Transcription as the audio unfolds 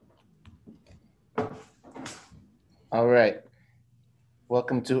All right.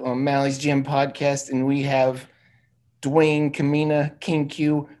 Welcome to O'Malley's Gym podcast, and we have Dwayne, Quamina, King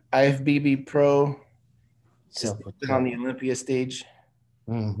Q, IFBB Pro, What's just up? What's on up? the Olympia stage.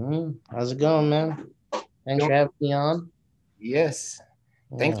 How's it going, man? Thanks Don't, for having me on. yes.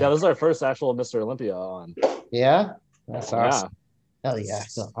 Thanks. Yeah. Yeah, this is our first actual Mr. Olympia on. Yeah? That's awesome. Yeah. Hell yeah. I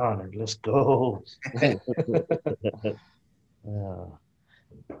feel honored. Let's go. Yeah.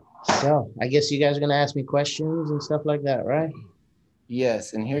 So, I guess you guys are going to ask me questions and stuff like that, right?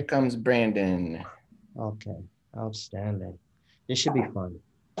 Yes, and here comes Brandon. Okay. Outstanding. This should be fun.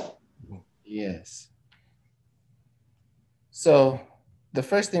 Yes. So, the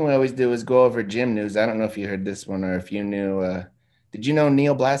first thing we always do is go over gym news. I don't know if you heard this one or if you knew. Did you know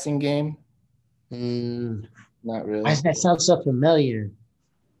Neil Blassingame? Mm, Not really. that sounds so familiar.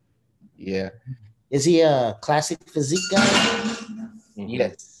 Yeah. Is he a classic physique guy?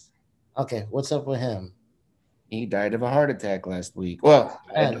 Yes. Okay. What's up with him? He died of a heart attack last week. Well,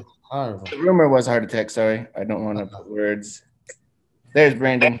 That is horrible. the rumor was heart attack. Sorry, I don't want to put words. There's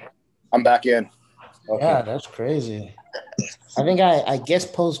Brandon. I'm back in. Okay. Yeah, that's crazy. I think I guess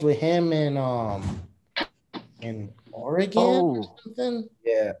posed with him in Oregon or Oh, something.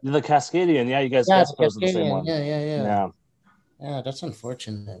 Yeah. the Cascadian. Yeah, you guys Yeah, guest it's posted the same Cascadian. one. Yeah. Yeah. Yeah, that's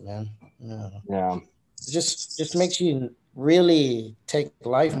unfortunate, man. Yeah. Yeah. It just makes you really take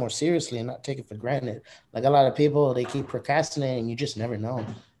life more seriously and not take it for granted. Like a lot of people, they keep procrastinating. You just never know,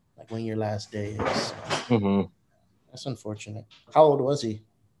 like when your last day is. So hmm that's unfortunate. How old was he?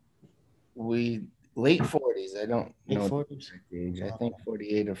 We late 40s. I don't Late know 40s. the age. I think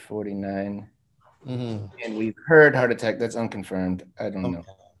 48 or 49. Mm-hmm. And we've heard heart attack. That's unconfirmed. I don't know.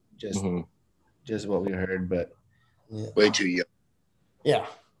 Okay. Just hmm just what we heard. But Yeah. Way too young. Yeah.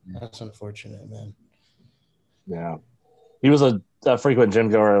 That's unfortunate, man. Yeah. He was a frequent gym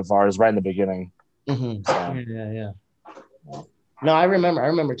goer of ours right in the beginning. Mm-hmm. So, Yeah. No, I remember. I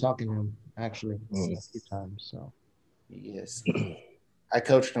remember talking to him actually mm. a few times. So. yes, I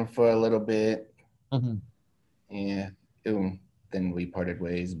coached him for a little bit. Mm-hmm. Yeah. Then we parted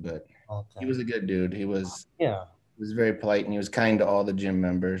ways. But he Okay. was a good dude. Yeah. He was very polite and he was kind to all the gym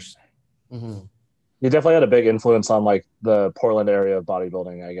members. Mm-hmm. He definitely had a big influence on like the Portland area of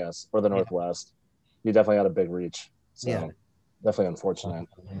bodybuilding, I guess, or the Yeah. Northwest. He definitely had a big reach. So Yeah. definitely unfortunate.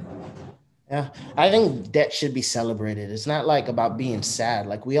 Yeah. I think that should be celebrated. It's not like about being sad.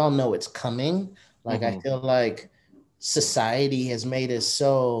 Like we all know it's coming. Like I Mhm. feel like society has made us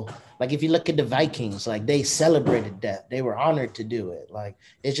so like if you look at the Vikings, like they celebrated death. They were honored to do it. Like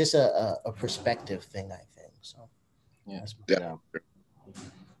it's just a perspective thing, I think. So Yeah. that's Yeah.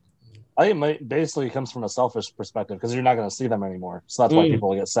 I think it basically comes from a selfish perspective because you're not going to see them anymore. So that's why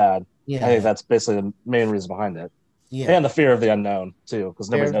people get sad. yeah. I think that's basically the main reason behind it. Yeah. And the fear of the unknown, too, because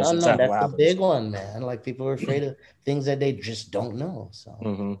nobody knows Unknown. exactly what That's a happens. big one, man. Like people are afraid of things that they just don't know. So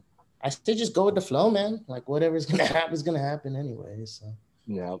hmm I say just go with the flow, man. Like whatever's gonna happen is gonna happen anyway. So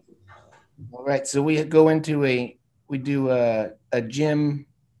Yeah. All right. So we go into we do a gym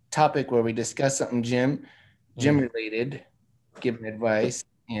topic where we discuss something gym related, giving advice.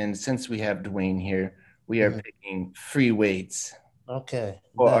 And since we have Dwayne here, we are Mhm. picking free weights Okay.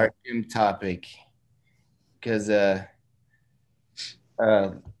 for Bet. our gym topic. Because uh,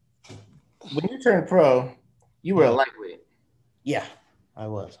 when you turned pro, you were a lightweight Yeah, I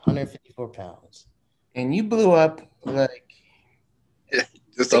was 154 pounds. and you blew up like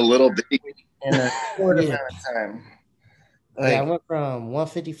Just a little bit. in a short Yeah. amount of time. Yeah, I Like, went from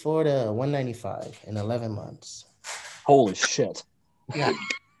 154 to 195 in 11 months. Holy shit. yeah.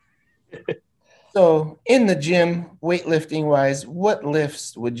 So, in the gym, weightlifting wise, what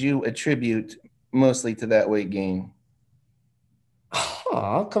lifts would you attribute mostly to that weight gain?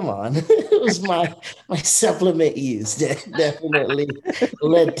 Oh, come on. It was my supplement use that definitely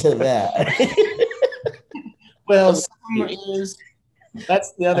led to that. Well, some is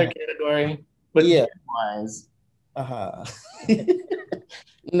that's the other category, but Yeah. gym wise, Uh-huh.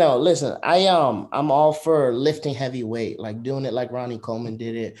 No, listen, I'm all for lifting heavy weight, like doing it like Ronnie Coleman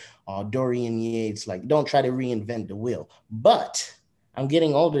did it, or Dorian Yates. Like, don't try to reinvent the wheel. But I'm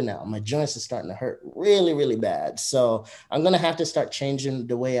getting older now. My joints are starting to hurt really, really bad. So I'm gonna have to start changing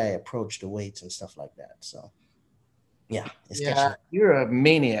the way I approach the weights and stuff like that. So yeah, it's yeah, catching up. you're a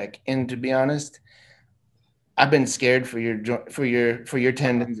maniac. And to be honest, I've been scared for your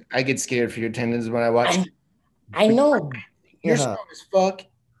tendons. I get scared for your tendons when I watch. I I know. You're Uh-huh. strong as fuck,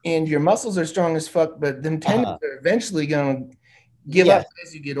 and your muscles are strong as fuck, but them tendons Uh-huh. are eventually gonna give up Yes.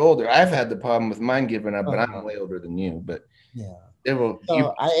 as you get older. I've had the problem with mine giving up, but I'm Uh-huh. way older than you. But Yeah. it will you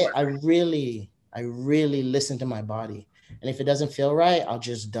So I really listen to my body, and if it doesn't feel right, I'll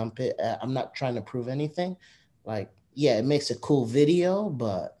just dump it. I'm not trying to prove anything. Like yeah, it makes a cool video,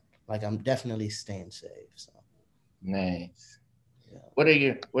 but like I'm definitely staying safe. So Nice. yeah. What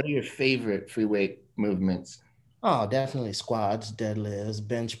are your favorite free weight movements? Oh, definitely squats, deadlifts,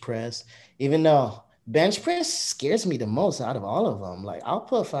 bench press. Even though bench press scares me the most out of all of them. Like I'll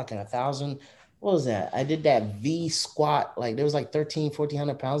put fucking 1,000. What was that? I did that V squat. Like there was like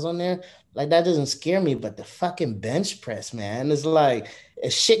 1,400 pounds on there. Like that doesn't scare me, but the fucking bench press, man, is like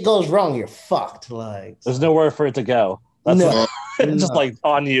if shit goes wrong, you're fucked. Like There's so. nowhere for it to go. That's No, just no. like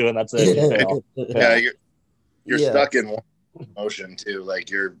on you, and that's it. You fail. Yeah, you're Yeah. stuck in one motion too. Like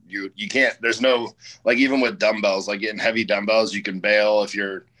you can't. There's no like even with dumbbells, like getting heavy dumbbells, you can bail if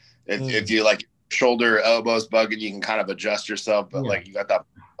you like shoulder elbows bugging, you can kind of adjust yourself. But like you got that,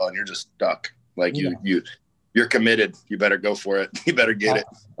 and you're just stuck. Like you're committed. You better go for it. You better get it.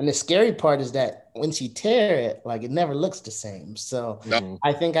 And the scary part is that once you tear it, like it never looks the same. So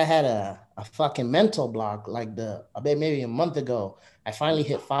I think I had a fucking mental block like maybe a month ago. I finally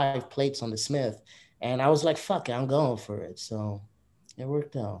hit 5 plates on the Smith and I was like, fuck it, I'm going for it. So it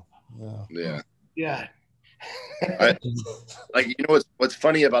worked out. Yeah. Yeah. Like, you know, what's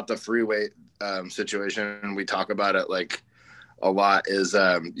funny about the free weight situation, and we talk about it like a lot, is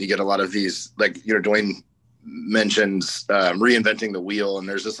you get a lot of these, like, you know, Dwayne mentions reinventing the wheel, and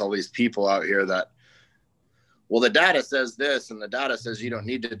there's just all these people out here that, well, the data says this, and the data says you don't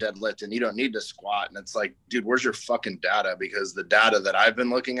need to deadlift and you don't need to squat. And it's like, dude, where's your fucking data? Because the data that I've been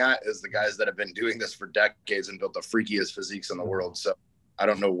looking at is the guys that have been doing this for decades and built the freakiest physiques in the world. So I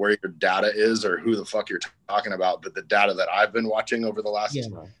don't know where your data is or who the fuck you're talking about, but the data that I've been watching over the last,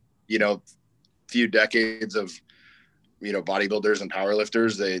 you know, few decades of, you know, bodybuilders and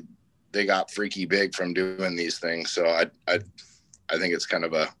powerlifters, they got freaky big from doing these things. So I think it's kind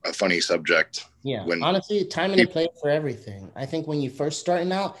of a funny subject. Yeah, honestly, time and place for everything. I think when you're first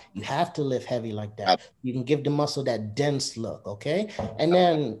starting out, you have to lift heavy like that. You can give the muscle that dense look, okay? And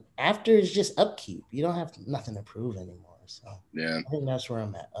then after it's just upkeep. You don't have nothing to prove anymore. So yeah, I think that's where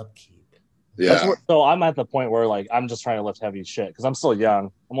I'm at, upkeep. Yeah. So I'm at the point where like I'm just trying to lift heavy shit because I'm still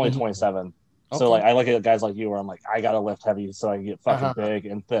young. I'm only 27. So like I look at guys like you where I'm like, I gotta lift heavy so I can get fucking big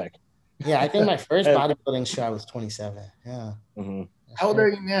and thick. Yeah, I think my first bodybuilding show I was 27. Yeah. Mm-hmm. How old are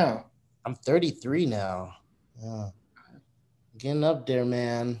you now? I'm 33 now. Yeah. Getting up there,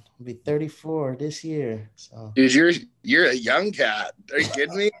 man. I'll be 34 this year. So dude, you're a young cat. Are you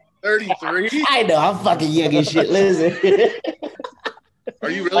kidding me? 33? I know, I'm fucking young as shit. Listen. Are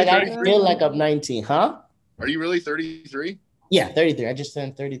you really 33? I feel like I'm 19, huh? Are you really 33? Yeah, 33. I just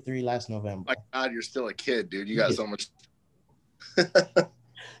turned 33 last November. My God, you're still a kid, dude. You got so much.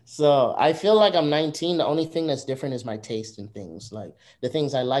 So I feel like I'm 19. The only thing that's different is my taste in things. Like the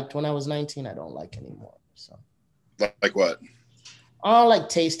things I liked when I was 19, I don't like anymore. So, like what? I like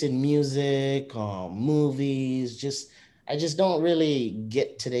taste in music, movies. I just don't really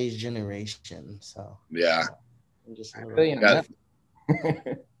get today's generation. So yeah, I'm just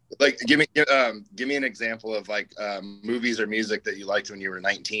like give me an example of like movies or music that you liked when you were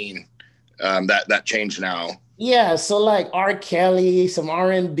 19 that changed now. Yeah, so like R. Kelly, some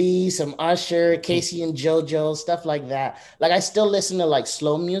R&B, some Usher, Casey and JoJo, stuff like that. Like I still listen to like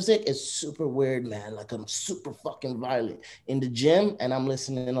slow music. It's super weird, man. Like I'm super fucking violent in the gym and I'm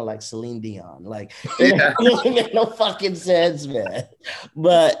listening to like Celine Dion. Like it doesn't make no fucking sense, man.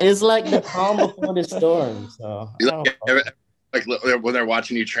 But it's like the calm before the storm. So like when they're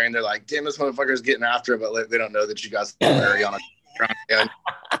watching you train, they're like, damn, this motherfucker's getting after it, but they don't know that you got some Mariana.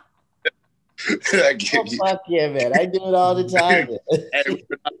 Oh, fuck yeah, man. I do it all the time. Hey,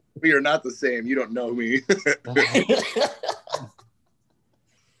 we are not the same. You don't know me.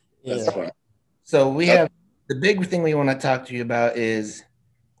 That's fun. So we have the big thing we want to talk to you about is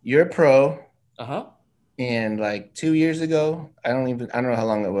you're a pro. And like 2 years ago, I don't know how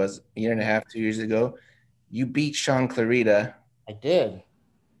long it was, a year and a half, 2 years ago, you beat Sean Clarita. I did.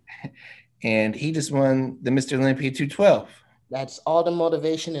 And he just won the Mr. Olympia 212. That's all the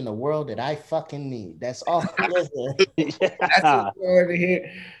motivation in the world that I fucking need. That's all. That's what we're over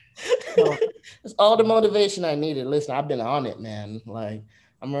here. It's all the motivation I needed. Listen, I've been on it, man. Like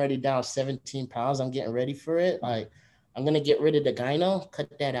I'm already down 17 pounds. I'm getting ready for it. Like I'm gonna get rid of the gyno, cut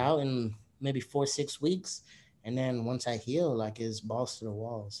that out in maybe 4-6 weeks, and then once I heal, like it's balls to the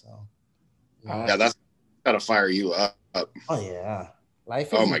wall. So yeah, that's gotta fire you up. Oh yeah,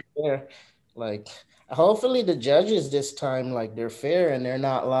 life is fair. Like. Hopefully the judges this time, like they're fair and they're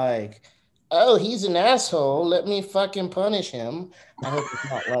not like, oh, he's an asshole. Let me fucking punish him. I hope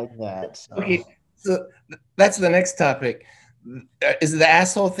it's not like that. So. Okay, so that's the next topic. Is the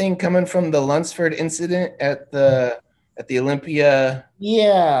asshole thing coming from the Lunsford incident at the Olympia?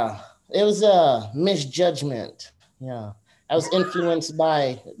 Yeah, it was a misjudgment. Yeah. I was influenced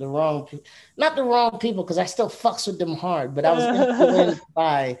by the wrong, not the wrong people, because I still fucks with them hard, but I was influenced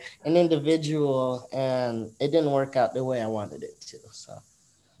by an individual, and it didn't work out the way I wanted it to. So,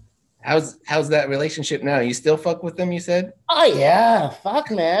 how's that relationship now? You still fuck with them? You said? oh yeah,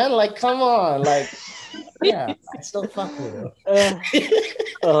 fuck man, like come on, like yeah, I still fuck with him.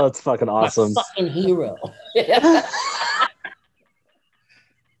 Oh, it's fucking awesome. My fucking hero.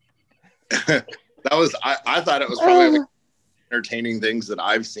 That was I thought it was probably like entertaining things that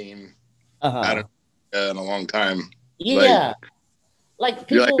I've seen in a long time. Yeah, like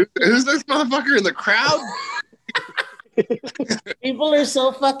people. You're like, who's this motherfucker in the crowd? People are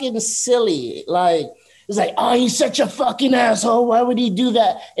so fucking silly. Like, it's like, oh, he's such a fucking asshole. Why would he do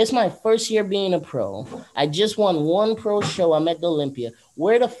that? It's my first year being a pro. I just won one pro show. I'm at the Olympia.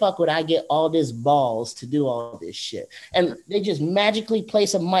 Where the fuck would I get all this balls to do all this shit? And they just magically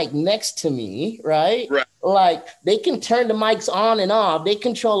place a mic next to me, right? Like, they can turn the mics on and off. They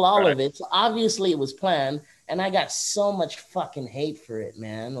control all of it. So obviously it was planned. And I got so much fucking hate for it,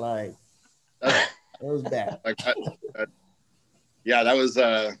 man. Like, it was bad. Like, yeah, that was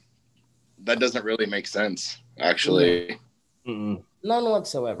that doesn't really make sense, actually. None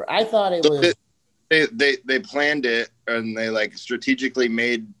whatsoever. I thought it was. They planned it, and they like strategically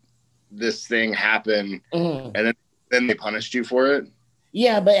made this thing happen, and then they punished you for it.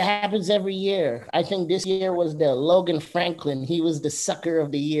 Yeah, but it happens every year. I think this year was the Logan Franklin. He was the sucker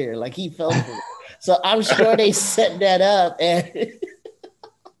of the year. Like, he fell for it. So I'm sure they set that up. And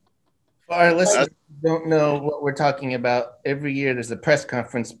for our listeners who don't know what we're talking about, every year there's a press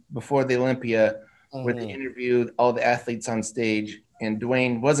conference before the Olympia where they interviewed all the athletes on stage, and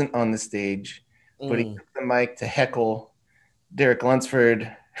Dwayne wasn't on the stage, but he took the mic to heckle Derek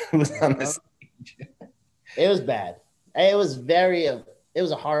Lunsford, who was on the stage. It was bad. It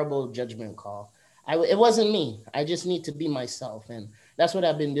was a horrible judgment call. It wasn't me. I just need to be myself. And that's what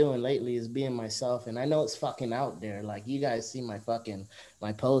I've been doing lately, is being myself. And I know it's fucking out there. Like, you guys see my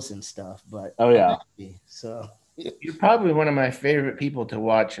posts and stuff, but oh yeah. So you're probably one of my favorite people to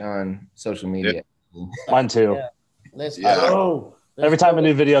watch on social media. Yeah. Mine too. Yeah. Let's go. Every time a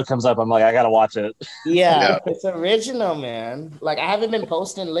new video comes up, I'm like, I gotta watch it. Yeah, it's original, man. Like, I haven't been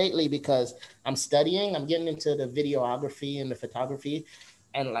posting lately because I'm studying. I'm getting into the videography and the photography.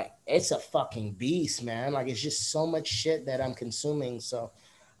 And like, it's a fucking beast, man. Like, it's just so much shit that I'm consuming. So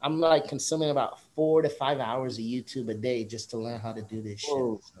I'm like consuming about 4 to 5 hours of YouTube a day just to learn how to do this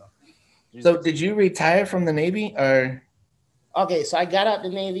shit. So did you retire from the Navy or? Okay, so I got out the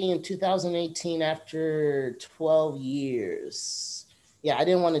Navy in 2018 after 12 years. Yeah, I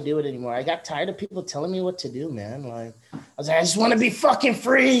didn't want to do it anymore. I got tired of people telling me what to do, man. Like, I was like, I just want to be fucking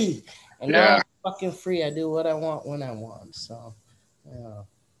free. And now I'm fucking free. I do what I want when I want. So, yeah.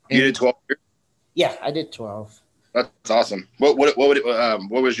 You did 12 years? Yeah, I did 12. That's awesome. What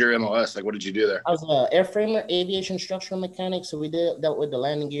was your MLS? Like, what did you do there? I was an airframer, aviation structural mechanic. So we dealt with the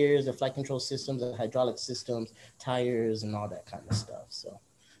landing gears, the flight control systems, the hydraulic systems, tires, and all that kind of stuff. So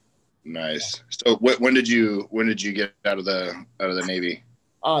nice. So when did you get out of the Navy?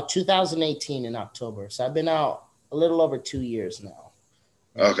 2018 in October. So I've been out a little over 2 years now.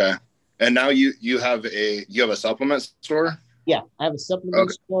 Okay. And now you have a supplement store? Yeah, I have a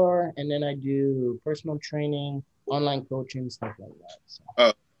supplement store, and then I do personal training, online coaching, stuff like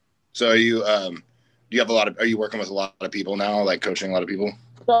that. So are you do you have are you working with a lot of people now, like coaching a lot of people?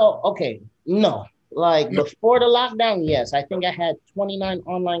 So no. Before the lockdown, yes. I think I had 29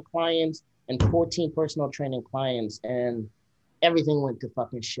 online clients and 14 personal training clients, and everything went to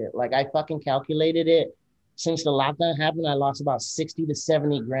fucking shit. Like, I fucking calculated it. Since the lockdown happened, I lost about 60 to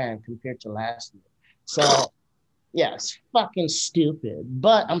 70 grand compared to last year. So yeah, it's fucking stupid,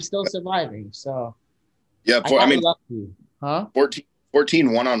 but I'm still surviving. So yeah, lucky.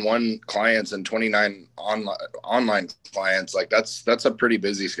 14 one-on-one clients and 29 online clients. Like, that's a pretty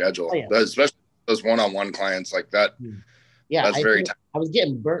busy schedule. Oh, yeah. Especially those one-on-one clients like that. Yeah, that's I was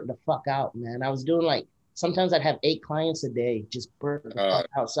getting burnt the fuck out, man. I was doing sometimes I'd have 8 clients a day, just burnt the fuck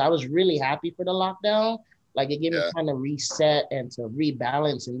out. So I was really happy for the lockdown. Like, it gave me time to reset and to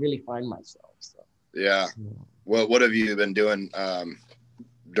rebalance and really find myself. So yeah. Well, what have you been doing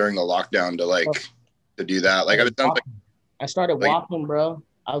during the lockdown to do that? Like, I started walking, bro.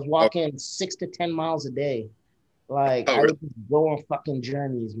 I was walking 6 to 10 miles a day. Like, I was just go on fucking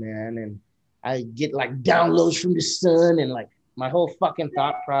journeys, man. And I get downloads from the sun, and my whole fucking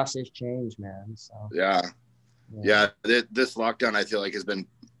thought process changed, man. So yeah. This lockdown, I feel like, has been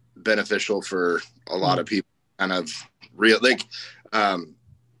beneficial for a lot of people. Kind of real,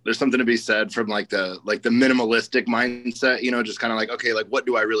 there's something to be said from like the minimalistic mindset, you know, just kind of like, okay, like what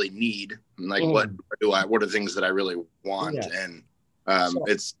do I really need? And like, what are things that I really want? Yeah. And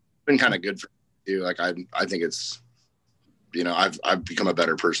it's been kind of good for me too. Like, I think it's, you know, I've become a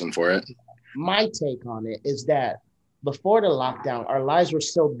better person for it. My take on it is that before the lockdown, our lives were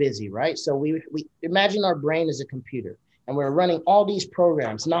so busy, right? So we imagine our brain is a computer and we're running all these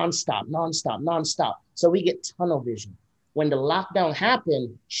programs nonstop. So we get tunnel vision. When the lockdown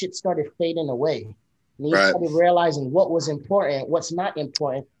happened, shit started fading away. And you started realizing what was important, what's not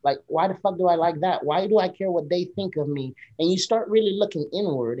important. Like, why the fuck do I like that? Why do I care what they think of me? And you start really looking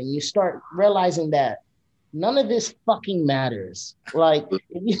inward and you start realizing that none of this fucking matters. Like,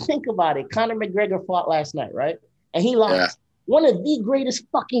 if you think about it, Conor McGregor fought last night, right? And he lost. Yeah. One of the greatest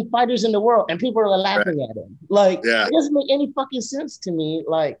fucking fighters in the world, and people are laughing at him. Like, it doesn't make any fucking sense to me.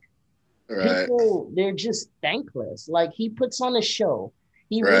 Like, people, they're just thankless. Like, he puts on a show.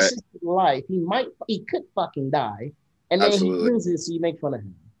 He risks his life. He could fucking die. And then he loses, so you make fun of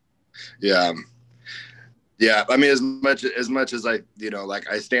him. Yeah. Yeah. I mean, as much as I, you know, like,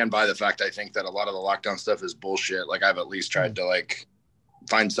 I stand by the fact I think that a lot of the lockdown stuff is bullshit. Like, I've at least tried to, like,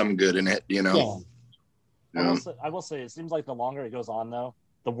 find some good in it, you know? Yeah. I will say, it seems like the longer it goes on, though,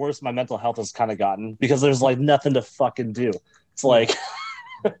 the worse my mental health has kind of gotten because there's like nothing to fucking do. It's like,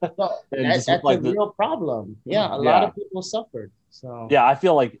 well, that's like a real problem. Yeah, a lot of people suffered. So yeah, I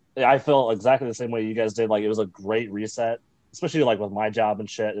feel exactly the same way you guys did. Like, it was a great reset, especially like with my job and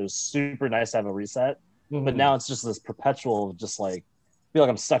shit. It was super nice to have a reset. But now it's just this perpetual, just like, I feel like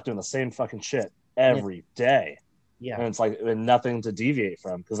I'm stuck doing the same fucking shit every day. Yeah. And it's like nothing to deviate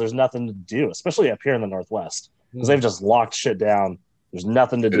from because there's nothing to do, especially up here in the Northwest, because they've just locked shit down. There's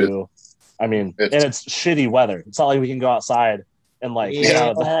nothing to do. I mean, and it's shitty weather. It's not like we can go outside and like get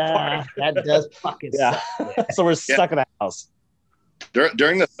out of the park. That does fucking suck. So we're stuck in a house.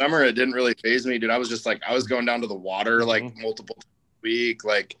 During the summer, it didn't really faze me, dude. I was just like, I was going down to the water like multiple times a week,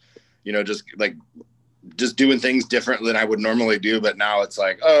 like, you know, just doing things different than I would normally do. But now it's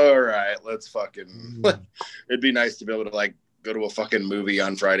like, all right, let's fucking, it'd be nice to be able to like go to a fucking movie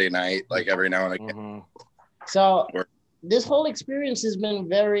on Friday night, like every now and again. So this whole experience has been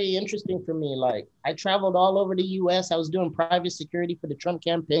very interesting for me. Like, I traveled all over the US. I was doing private security for the Trump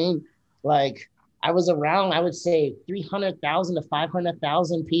campaign. Like, I was around, I would say 300,000 to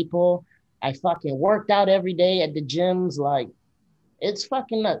 500,000 people. I fucking worked out every day at the gyms. Like, it's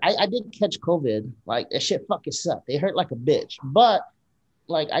fucking nuts. I did catch COVID. Like, that shit fucking sucked. It hurt like a bitch. But,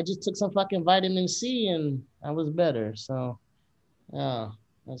 like, I just took some fucking vitamin C and I was better. So, yeah.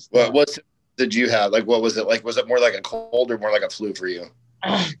 What did you have? Like, what was it? Like, was it more like a cold or more like a flu for you?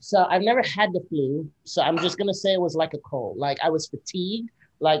 So, I've never had the flu. So, I'm just going to say it was like a cold. Like, I was fatigued.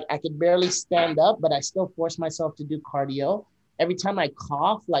 Like, I could barely stand up, but I still forced myself to do cardio. Every time I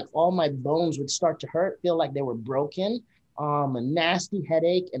cough, like, all my bones would start to hurt, feel like they were broken. A nasty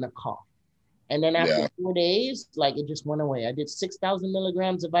headache and a cough. And then after 4 days, like, it just went away. I did 6,000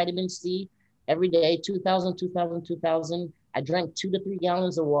 milligrams of vitamin C every day, 2,000. I drank 2 to 3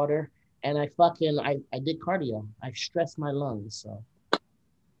 gallons of water and I did cardio. I stressed my lungs. So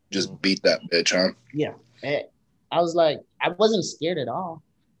just beat that bitch, huh? Yeah. I was like, I wasn't scared at all.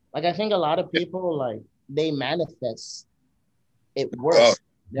 Like, I think a lot of people, like, they manifest it worse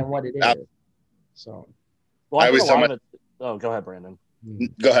than what it is. So well, I always tell oh, go ahead, Brandon.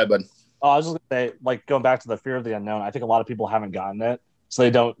 Go ahead, bud. Oh, I was just gonna say, like, going back to the fear of the unknown, I think a lot of people haven't gotten it. So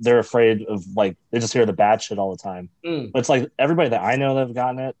they're afraid of, like, they just hear the bad shit all the time. But it's like everybody that I know that have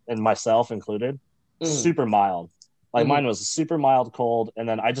gotten it, and myself included, super mild. Like, mine was a super mild cold, and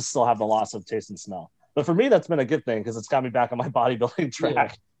then I just still have the loss of taste and smell. But for me, that's been a good thing because it's got me back on my bodybuilding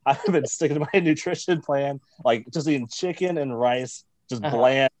track. I've been sticking to my nutrition plan, like just eating chicken and rice, just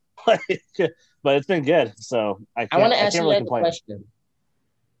bland. But it's been good. So I want to ask you a question.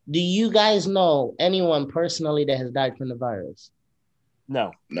 Do you guys know anyone personally that has died from the virus?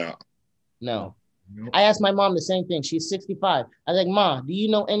 No. I asked my mom the same thing. She's 65. I was like, Ma, do you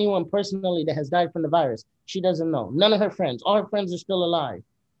know anyone personally that has died from the virus? She doesn't know. None of her friends. All her friends are still alive.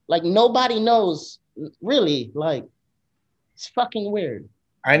 Like, nobody knows, really. Like, it's fucking weird.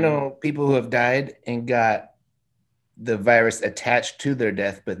 I know people who have died and got the virus attached to their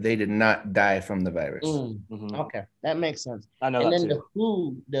death, but they did not die from the virus. Okay, that makes sense. I know. And that then too. the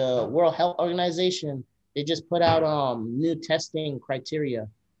WHO, the World Health Organization, they just put out new testing criteria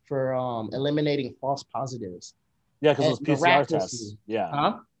for eliminating false positives. Yeah, because those PCR tests. Yeah.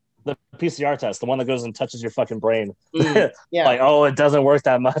 Huh? The PCR test, the one that goes and touches your fucking brain. Yeah. Like, oh, it doesn't work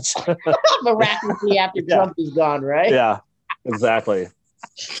that much. Miraculously after Trump is gone, right? Yeah, exactly.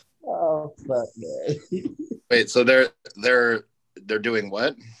 Oh, fuck, man. Wait, so they're they're doing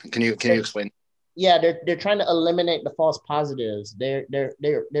what? Can you explain? Yeah, they're trying to eliminate the false positives. They're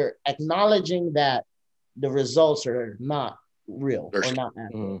acknowledging that the results are not real or not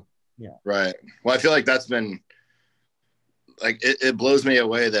accurate. Yeah. Right. Well, I feel like that's been like it blows me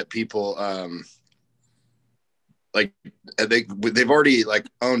away that people like they've already like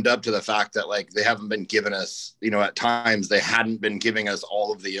owned up to the fact that like they haven't been giving us, you know, at times they hadn't been giving us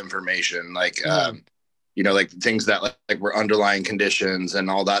all of the information, like you know, like things that like were underlying conditions and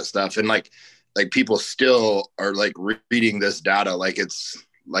all that stuff, and like people still are like reading this data like it's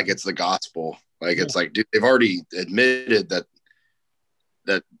the gospel, like it's like, dude, they've already admitted that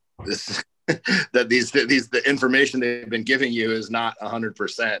this that the information they've been giving you is not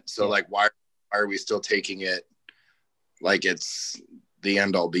 100%. So like why are we still taking it like it's the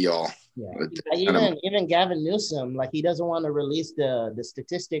end all be all? Yeah. Even Gavin Newsom, like he doesn't want to release the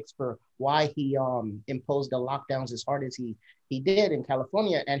statistics for why he imposed the lockdowns as hard as he did in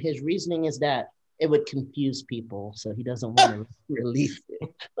California, and his reasoning is that it would confuse people, so he doesn't want to release it.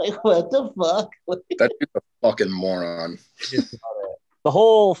 Like, what the fuck? That's a fucking moron. The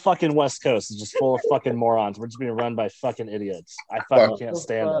whole fucking West Coast is just full of fucking morons. We're just being run by fucking idiots. I fucking can't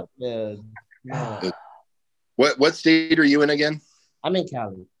stand it. Yeah. What state are you in again? I'm in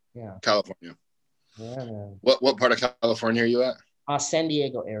Cali. Yeah. California. Yeah. What part of California are you at? San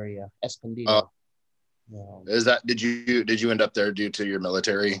Diego area, Escondido. Is that did you end up there due to your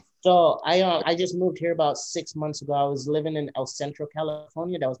military? So I just moved here about 6 months ago. I was living in El Centro,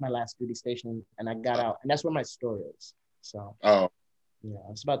 California. That was my last duty station, and I got out, and that's where my store is. So yeah,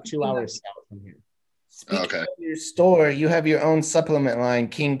 it's about 2 hours south from here. Speaking of your store, you have your own supplement line,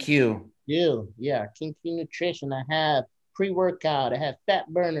 King Q. Yeah, King Q Nutrition. I have pre-workout, I have fat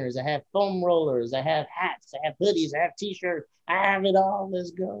burners, I have foam rollers, I have hats, I have hoodies, I have t-shirts, I have it all.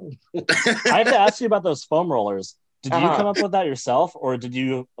 Let's go. I have to ask you about those foam rollers. Did you come up with that yourself, or did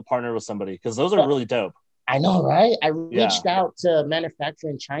you partner with somebody? Because those are really dope. I know, right? I reached out to manufacturer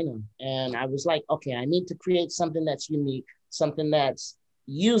in China, and I was like, okay, I need to create something that's unique, something that's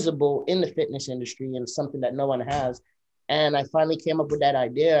usable in the fitness industry, and something that no one has. And I finally came up with that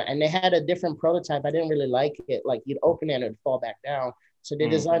idea, and they had a different prototype. I didn't really like it. Like you'd open it and it'd fall back down. So they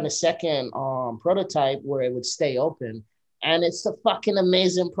designed a second prototype where it would stay open. And it's a fucking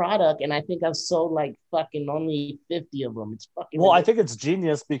amazing product. And I think I've sold like fucking only 50 of them. It's fucking I think it's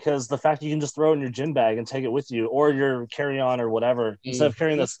genius because the fact you can just throw it in your gym bag and take it with you or your carry-on or whatever, instead of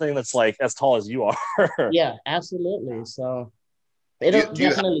carrying this thing that's like as tall as you are. Yeah, absolutely. So it'll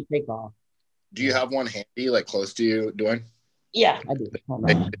definitely take off. Do you have one handy, like close to you, Dwayne? Yeah, I do.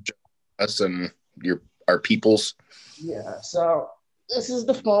 Us and our peoples. Yeah. So this is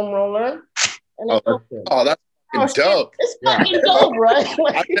the foam roller, and it's open. Oh, that's fucking dope. It's fucking dope, right?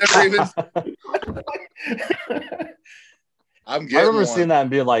 I've never even. I remember seeing that and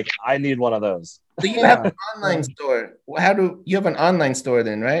being like, I need one of those. So you have an online store. How do you have an online store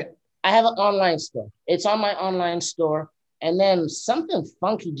then, right? I have an online store. It's on my online store. And then something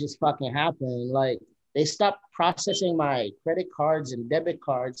funky just fucking happened. Like they stopped processing my credit cards and debit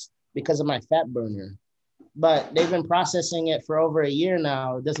cards because of my fat burner. But they've been processing it for over a year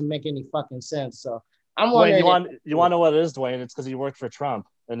now. It doesn't make any fucking sense. So I'm wondering. Dwayne, you want to know what it is, Dwayne? It's because you worked for Trump,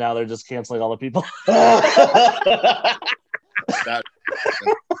 and now they're just canceling all the people. that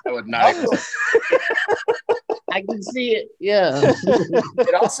would not. I can see it. Yeah.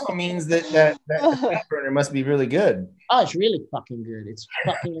 It also means that the fat burner must be really good. Oh, it's really fucking good. It's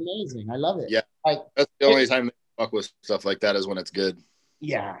fucking amazing. I love it. Yeah. Like that's the only time they fuck with stuff like that is when it's good.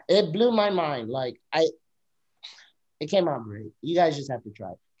 Yeah. It blew my mind. Like it came out great. You guys just have to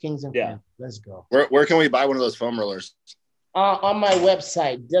try it. Kings and Fans. Let's go. Where can we buy one of those foam rollers? On my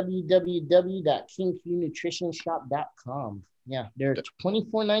website, www.kingqnutritionshop.com. Yeah, they're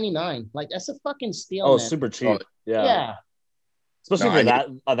 $24.99. Like that's a fucking steal. Oh, man. super cheap. Yeah. Especially for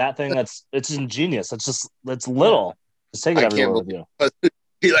that thing. It's ingenious. It's little. Just take it everywhere with you.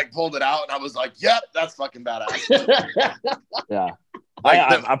 He like pulled it out, and I was like, "Yep, that's fucking badass." Yeah,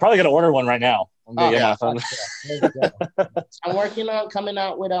 I'm probably gonna order one right now. I'm gonna get my phone. I'm working on coming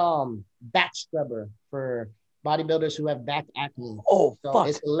out with back scrubber for bodybuilders who have back acne. Oh, so fuck.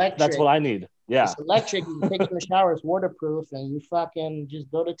 It's electric. That's what I need. Yeah. It's electric. You can take it in the shower. It's waterproof, and you fucking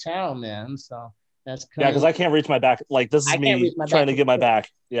just go to town, man. So that's yeah, because I can't reach my back. Like this is me trying to get my back.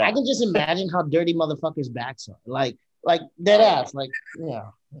 Yeah. I can just imagine how dirty motherfuckers' backs are. Like dead ass. Like yeah.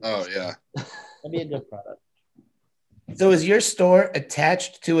 Oh yeah. That'd be a good product. So is your store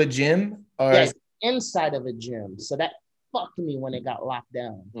attached to a gym or yes, inside of a gym? So that fucked me when it got locked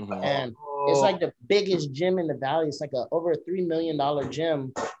down. And it's like the biggest gym in the valley. It's like over a $3 million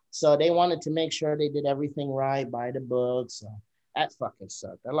gym. So they wanted to make sure they did everything right by the book. So That fucking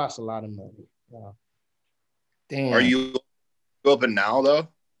sucked. I lost a lot of money. Yeah. Damn. Are you open now though?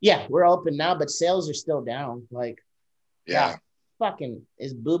 Yeah, we're open now, but sales are still down. Like, Yeah. fucking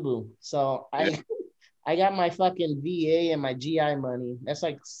is boo boo. So I got my fucking VA and my GI money. That's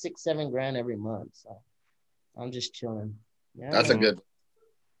like 6-7 grand every month. So I'm just chilling. Yeah, That's a good.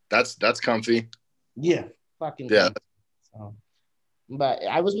 That's comfy. Yeah, fucking Yeah. comfy. So, but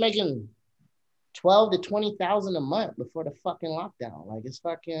I was making 12 to 20,000 a month before the fucking lockdown. Like it's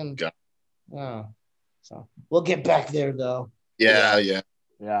fucking. Yeah. So we'll get back there though. Yeah.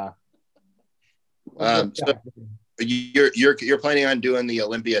 We'll So you're planning on doing the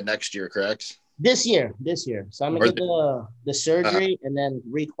Olympia next year, correct? This year. So I'm gonna get the surgery and then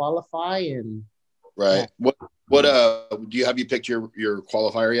requalify and. Right. Yeah. What do you picked your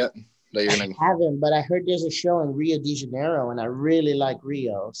qualifier yet? That you're gonna... I haven't, but I heard there's a show in Rio de Janeiro, and I really like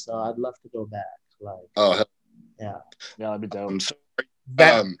Rio, so I'd love to go back. Like, yeah, that'd be dope.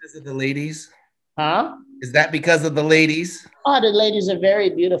 Because of the ladies? Huh? Is that because of the ladies? Oh, the ladies are very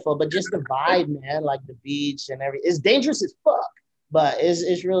beautiful, but just the vibe, man, like the beach and everything. It's dangerous as fuck, but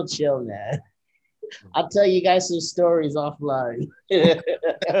it's real chill, man. I'll tell you guys some stories offline.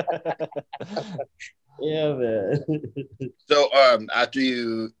 Yeah, man. So after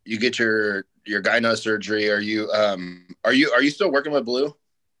you get your gyno surgery, are you still working with Blue?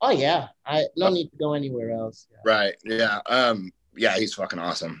 Oh yeah. I no need to go anywhere else. Yeah. Right. Yeah. Yeah, he's fucking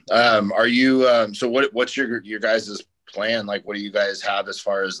awesome. Are you so what's your guys' plan? Like what do you guys have as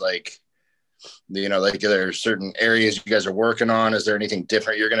far as like like are there certain areas you guys are working on? Is there anything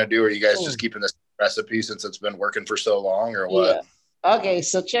different you're gonna do? Or are you guys just keeping this recipe since it's been working for so long or what? Yeah. Okay,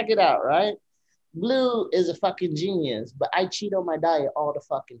 so check it out, right? Blue is a fucking genius, but I cheat on my diet all the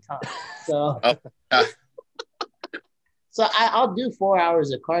fucking time. So, so I'll do 4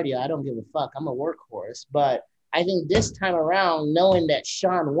 hours of cardio. I don't give a fuck. I'm a workhorse. But I think this time around, knowing that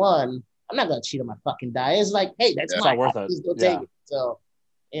Sean won, I'm not gonna cheat on my fucking diet. It's like, hey, that's not worth it. Just go take it. So,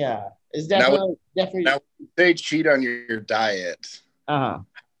 yeah, it's definitely. Now, they cheat on your diet.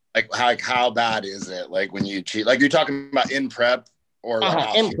 Like how bad is it? Like when you cheat, like you're talking about in prep or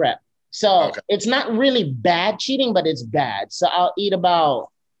like in prep. So it's not really bad cheating, but it's bad. So I'll eat about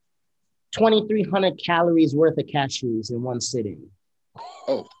 2,300 calories worth of cashews in one sitting.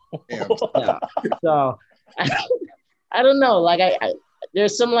 Oh, damn. Yeah. So I don't know. Like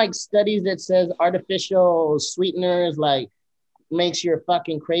there's some like studies that says artificial sweeteners like makes your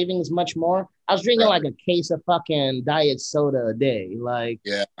fucking cravings much more. I was drinking like a case of fucking diet soda a day. Like,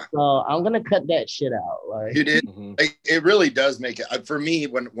 so I'm gonna cut that shit out. Like, you did. It really does make it for me.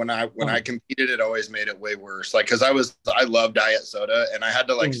 When I competed, it always made it way worse. Like, cause I love diet soda, and I had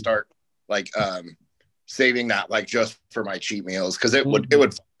to like start like saving that like just for my cheat meals because it would fuck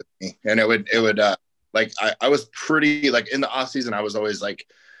with me, and it would like I was pretty like in the off season. I was always like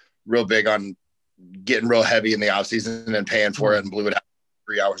real big on getting real heavy in the off season and paying for it, and Blue would have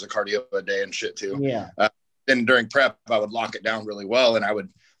 3 hours of cardio a day and shit too. Yeah. Then during prep, I would lock it down really well, and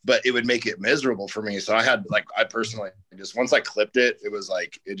but it would make it miserable for me. So I personally just once I clipped it, it was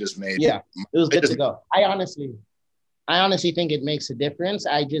like it just made it was good to go. I honestly think it makes a difference.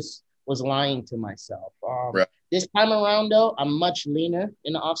 I just was lying to myself. This time around though, I'm much leaner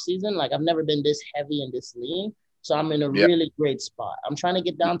in the off season. Like I've never been this heavy and this lean. So I'm in a really great spot. I'm trying to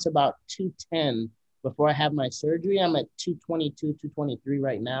get down to about 210 before I have my surgery. I'm at 222, 223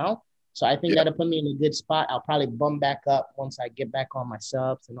 right now. So I think that'll put me in a good spot. I'll probably bump back up once I get back on my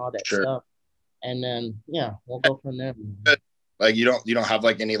subs and all that stuff. And then, we'll go from there. Like you don't have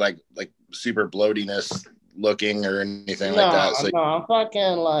like any like super bloatiness looking or anything like that. So no, I'm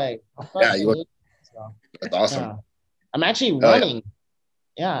fucking you look, that's awesome. Yeah. I'm actually running.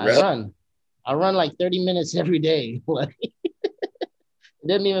 Really? I run like 30 minutes every day. Like, it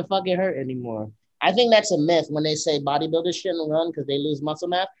didn't even fucking hurt anymore. I think that's a myth when they say bodybuilders shouldn't run because they lose muscle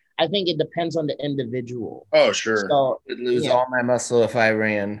mass. I think it depends on the individual. Oh, sure. So I'd lose all my muscle if I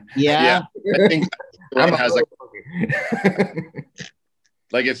ran. Yeah. I think one has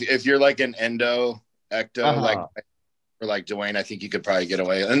like if you're like an ecto, like Dwayne, I think you could probably get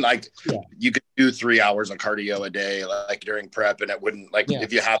away. And like you could do 3 hours of cardio a day, like during prep, and it wouldn't like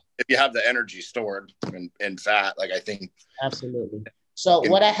if you have the energy stored in fat, like I think absolutely. So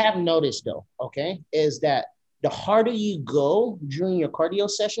what I have noticed though, is that the harder you go during your cardio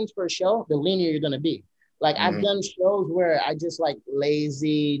sessions for a show, the leaner you're gonna be. Like I've done shows where I just like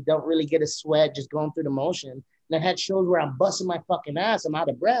lazy, don't really get a sweat, just going through the motion. And I had shows where I'm busting my fucking ass, I'm out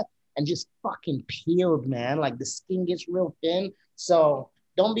of breath, and just fucking peeled, man. Like the skin gets real thin. So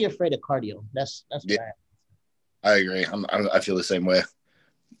don't be afraid of cardio. That's what I agree. I feel the same way.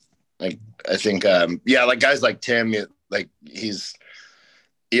 Like I think like guys like Tim, like he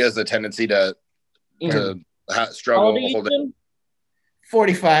has a tendency to struggle. How old are you, Tim?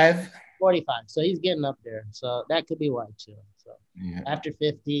 45. 45. So he's getting up there. So that could be why too. So Yeah. after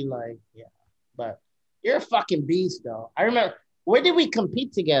 50, like, yeah. But you're a fucking beast, though. I remember, where did we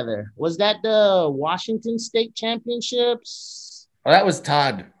compete together? Was that the Washington State Championships? Well, that was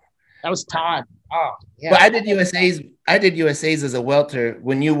Todd. That was Todd. Oh, yeah. But I did USA's as a welter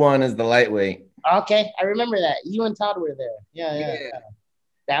when you won as the lightweight. Okay, I remember that. You and Todd were there. Yeah.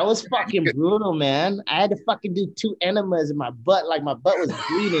 That was fucking brutal, man. I had to fucking do 2 enemas in my butt. Like, my butt was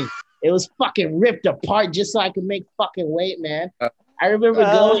bleeding. It was fucking ripped apart just so I could make fucking weight, man. I remember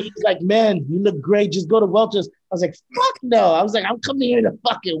going, he was like, man, you look great. Just go to welters. I was like, fuck no. I was like, I'm coming here to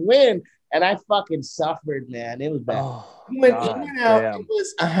fucking win. And I fucking suffered, man. It was bad. He went out, it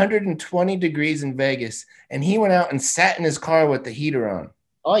was 120 degrees in Vegas, and he went out and sat in his car with the heater on.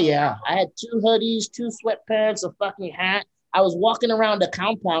 Oh, yeah. I had 2 hoodies, 2 sweatpants, a fucking hat. I was walking around the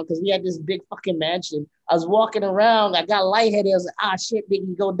compound because we had this big fucking mansion. I was walking around. I got lightheaded. I was like, shit, nigga,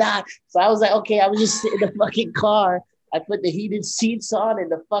 you go die. So I was like, okay, I was just sitting in the fucking car. I put the heated seats on in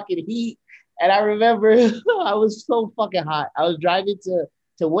the fucking heat. And I remember I was so fucking hot. I was driving to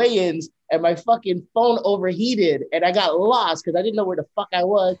weigh-ins and my fucking phone overheated and I got lost because I didn't know where the fuck I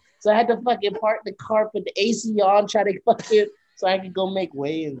was. So I had to fucking park the car, put the AC on, try to fucking so I could go make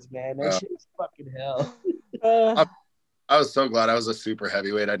weigh-ins, man. That shit was fucking hell. I was so glad I was a super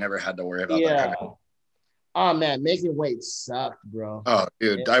heavyweight. I never had to worry about that kind of. Oh man, making weight sucked, bro. Oh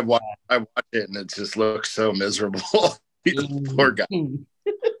dude, I watched it and it just looks so miserable. Poor guy.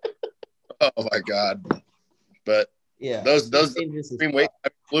 Oh my god. But yeah, those extreme weight.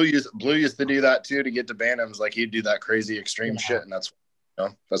 Blue used to do that too to get to Bantams. Like he'd do that crazy extreme shit, and that's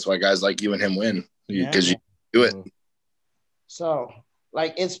why guys like you and him win because you do it. So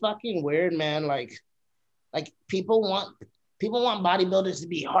like it's fucking weird, man. Like people want bodybuilders to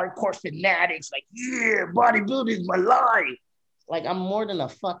be hardcore fanatics. Like, yeah, bodybuilding is my life. Like, I'm more than a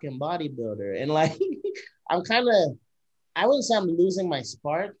fucking bodybuilder. And like, I'm kind of, I wouldn't say I'm losing my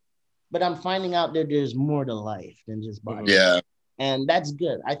spark, but I'm finding out that there's more to life than just bodybuilding. Yeah. And that's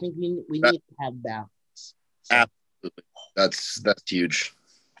good. I think we need to have balance. So. Absolutely. That's huge.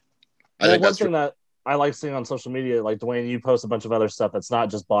 I think one thing that I like seeing on social media, like Dwayne, you post a bunch of other stuff that's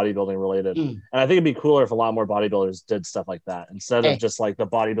not just bodybuilding related. And I think it'd be cooler if a lot more bodybuilders did stuff like that instead of just like the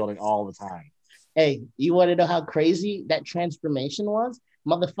bodybuilding all the time. Hey, you want to know how crazy that transformation was?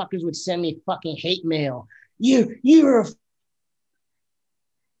 Motherfuckers would send me fucking hate mail. You're a...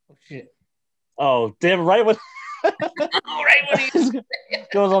 Oh, shit. Oh, damn, right when... right when he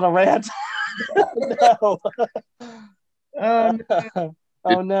goes on a rant. No.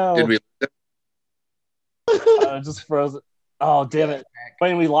 Oh, no. Did we... just frozen. Oh, damn it.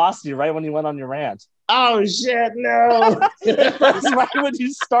 Wayne, we lost you right when you went on your rant. Oh, shit, no. That's right when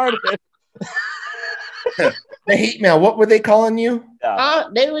you started. The hate mail, what were they calling you?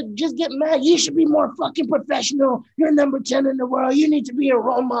 They would just get mad. You should be more fucking professional. You're number 10 in the world. You need to be a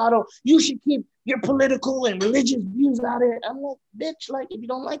role model. You should keep your political and religious views out of it. I'm like, bitch, like, if you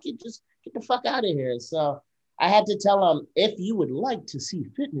don't like it, just get the fuck out of here. So I had to tell them, if you would like to see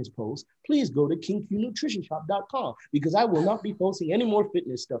fitness posts, please go to kingqnutritionshop.com because I will not be posting any more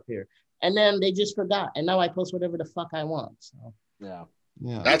fitness stuff here. And then they just forgot. And now I post whatever the fuck I want. So yeah.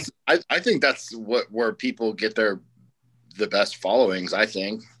 I think that's where people get the best followings. I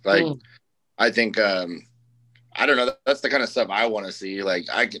think I think I don't know. That's the kind of stuff I want to see. Like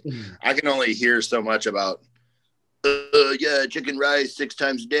I can only hear so much about chicken rice 6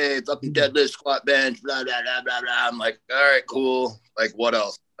 times a day, fucking deadlift, squat, bench, blah blah blah blah blah. I'm like, all right, cool. Like what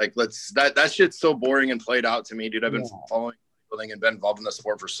else? Like that shit's so boring and played out to me, dude. I've been following and been involved in the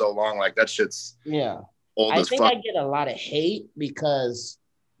sport for so long. Like that shit's old as fuck. I get a lot of hate because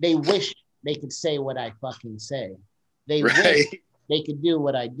they wish they could say what I fucking say. They wish they could do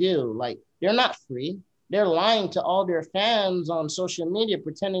what I do. Like they're not free. They're lying to all their fans on social media,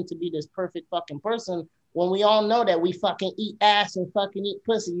 pretending to be this perfect fucking person when we all know that we fucking eat ass and fucking eat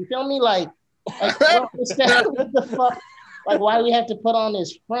pussy. You feel me? Like I don't understand what the fuck. Like why do we have to put on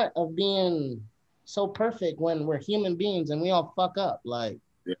this front of being so perfect when we're human beings and we all fuck up? Like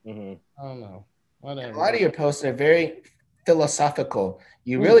I don't know. Whatever. A lot of your posts are very philosophical.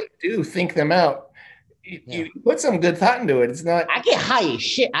 You really do think them out. You put some good thought into it. It's not. I get high as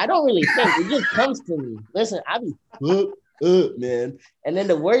shit. I don't really think. It just comes to me. Listen, I be man, and then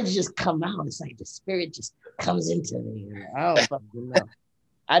the words just come out. It's like the spirit just comes into me. I don't fucking know.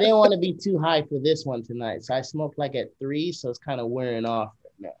 I didn't want to be too high for this one tonight, so I smoked like at 3, so it's kind of wearing off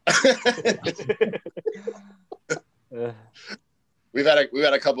right now. We've had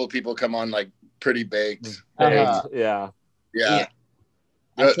a couple of people come on like pretty baked. Yeah.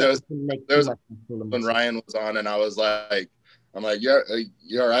 There was when Ryan was on, and I was like, I'm like, you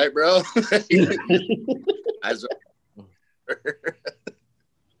all right, bro?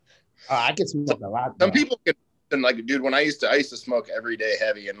 I could smoke a lot. Some people can, and like, dude, when I used to smoke every day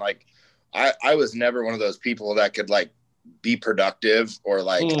heavy, and like, I was never one of those people that could like be productive or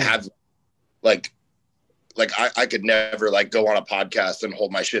like have like I could never like go on a podcast and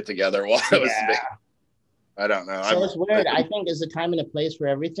hold my shit together while I was smoking. I don't know. So it's weird. I think there's a time and a place for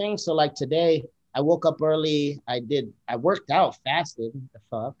everything. So like today, I woke up early. I worked out, fasted. The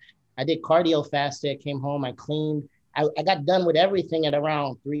fuck. I did cardio fasted. Came home. I cleaned. I got done with everything at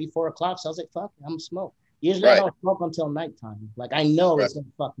around 3-4 o'clock. So I was like, fuck, I'm gonna smoke. Usually I don't smoke until nighttime. Like I know it's gonna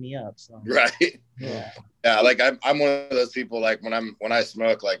fuck me up. So Yeah. Like I'm one of those people. Like when I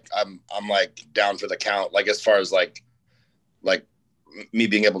smoke, like I'm like down for the count. Like as far as like me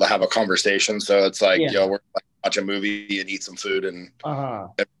being able to have a conversation. So it's like, we're like, watch a movie and eat some food and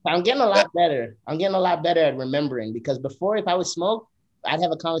I'm getting a lot better. I'm getting a lot better at remembering, because before, if I would smoke, I'd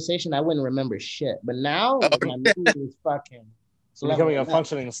have a conversation, I wouldn't remember shit. But now my memory is fucking becoming a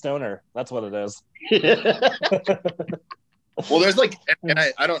functioning stoner. That's what it is. Well, there's like, and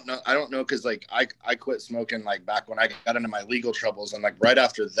I don't know because like I quit smoking like back when I got into my legal troubles, and like right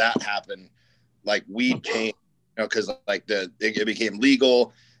after that happened, like weed changed. Because like it became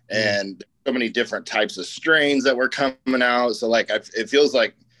legal, and so many different types of strains that were coming out. So like it feels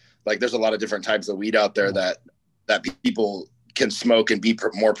like there's a lot of different types of weed out there that people can smoke and be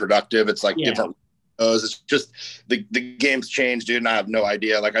more productive. It's like different. It's just the game's changed, dude. And I have no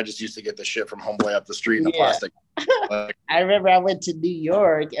idea. Like I just used to get the shit from homeboy up the street in the plastic. Like, I remember I went to New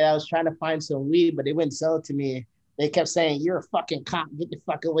York and I was trying to find some weed, but they wouldn't sell it to me. They kept saying, "You're a fucking cop. Get the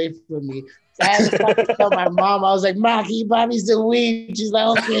fuck away from me." So I had to fucking tell my mom. I was like, "Ma, can you buy me some weed?" She's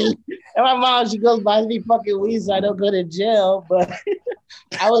like, "Okay." And my mom, she goes, buys me fucking weed so I don't go to jail. But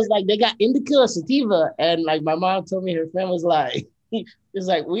I was like, they got indica or sativa. And like my mom told me, her friend was like, it's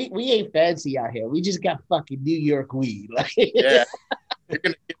like, we ain't fancy out here. We just got fucking New York weed. Like, yeah.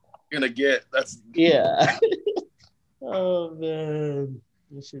 You're gonna get that's yeah. Oh man.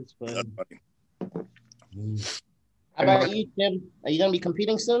 This shit's funny. How about you, Tim? Are you gonna be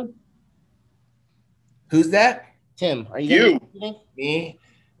competing soon? Who's that? Tim, are you gonna be competing? Me?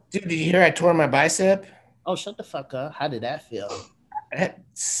 Dude, did you hear I tore my bicep? Oh, shut the fuck up. How did that feel?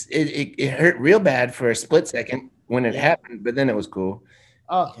 It hurt real bad for a split second when it happened, but then it was cool.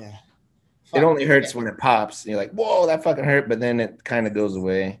 Okay. It only hurts when it pops. You're like, whoa, that fucking hurt, but then it kind of goes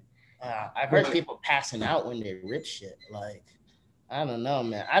away. I've heard people passing out when they rip shit. Like, I don't know,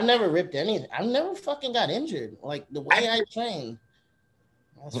 man. I've never ripped anything. I've never fucking got injured. Like, the way I train.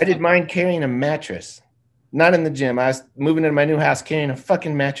 I did mine carrying a mattress. Not in the gym. I was moving into my new house carrying a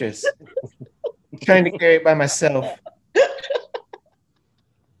fucking mattress. Trying to carry it by myself.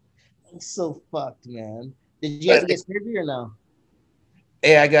 I'm so fucked, man. Did you have to get surgery or no?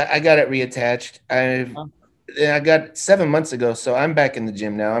 Yeah, I got it reattached. I got 7 months ago, so I'm back in the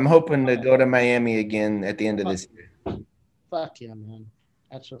gym now. I'm hoping to go to Miami again at the end of this year. Fuck yeah, man.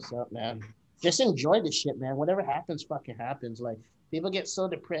 That's what's up, man. Just enjoy the shit, man. Whatever happens, fucking happens. Like, people get so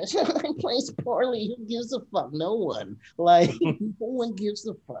depressed. I plays poorly. Who gives a fuck? No one. Like, no one gives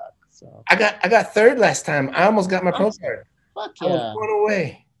a fuck. So I got third last time. I almost got my pro card. Fuck yeah. I was going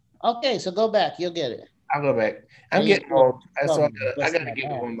away. Okay, so go back. You'll get it. I'll go back. I'm getting old. So I got to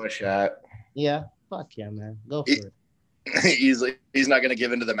give it one more shot. Yeah. Fuck yeah, man. Go for it. He's not going to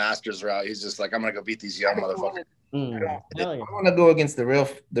give into the Masters route. He's just like, I'm going to go beat these young motherfuckers. Hell yeah. I want to go against the real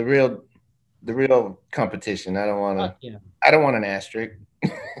competition. I don't want to. Yeah. I don't want an asterisk.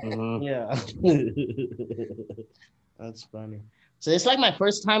 Yeah. That's funny. So it's like my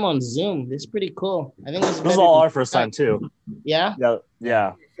first time on Zoom. This is pretty cool. I think this is all our first time too. Yeah.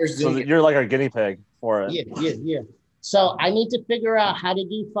 Yeah. So you're like our guinea pig for it. Yeah. So I need to figure out how to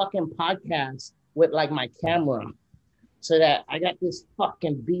do fucking podcasts with like my camera, so that I got this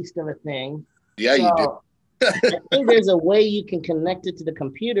fucking beast of a thing. Yeah, so, you do. I think there's a way you can connect it to the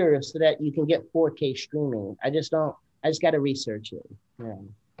computer so that you can get 4K streaming. I just got to research it. Yeah.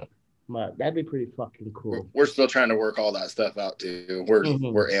 But that'd be pretty fucking cool. We're still trying to work all that stuff out too. We're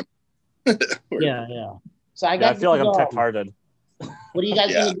yeah. So I feel like I'm tech-hearted. What are you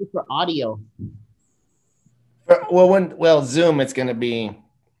guys gonna do for audio? Well, Zoom, it's gonna be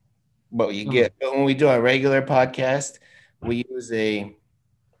what you get. But when we do our regular podcast, we use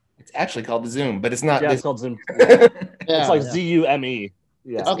it's actually called Zoom, but it's not. Yeah, it's called Zoom. It's like ZUME.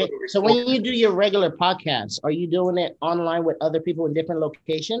 Yeah. Okay, so when you do your regular podcast, are you doing it online with other people in different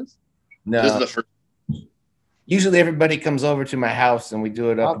locations? No. This is the first. Usually everybody comes over to my house and we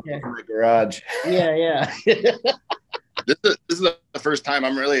do it up in my garage. Yeah. This is the first time.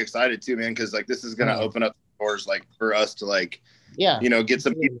 I'm really excited too, man, because like this is gonna open up doors like for us to like, get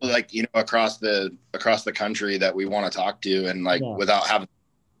some people like across the country that we want to talk to, and like without having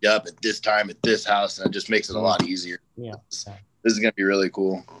to up at this time at this house, and it just makes it a lot easier. Yeah, this is gonna be really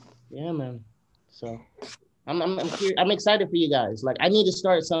cool. Yeah, man. So I'm excited for you guys. Like I need to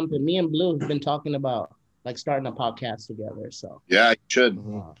start something. Me and Blue have been talking about like starting a podcast together. So yeah, you should.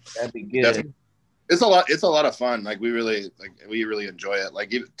 That'd be good. Definitely. It's a lot of fun. Like we really enjoy it.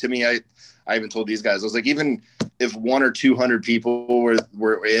 Like to me, I even told these guys, I was like, even if 100 or 200 people were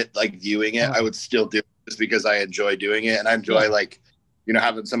like viewing it, I would still do it just because I enjoy doing it, and I enjoy like,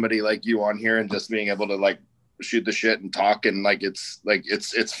 having somebody like you on here and just being able to like shoot the shit and talk, and like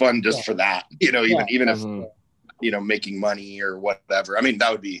it's fun just for that, even if making money or whatever. I mean,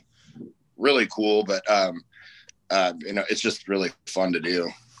 that would be really cool, but it's just really fun to do.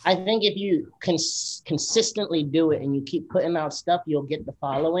 I think if you consistently do it and you keep putting out stuff, you'll get the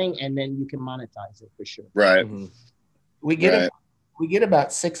following, and then you can monetize it for sure. Right. We get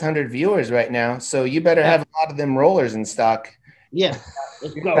about 600 viewers right now, so you better have a lot of them rollers in stock. Yeah.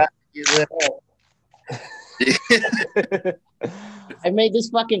 Let's go. I made this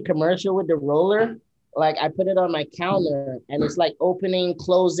fucking commercial with the roller. Like I put it on my counter, and it's like opening,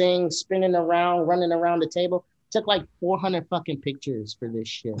 closing, spinning around, running around the table. Took like 400 fucking pictures for this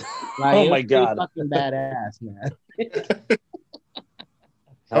shit. Like, oh my god, fucking badass, man.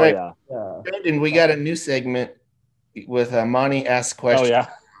 All right, Brandon, we got a new segment with Monty Asks Questions. Oh yeah,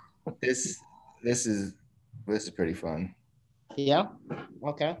 this is pretty fun. Yeah.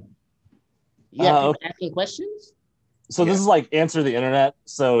 Okay. Yeah, asking questions. So this is like Answer the Internet.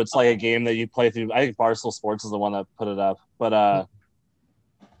 So it's like a game that you play through. I think Barstool Sports is the one that put it up, but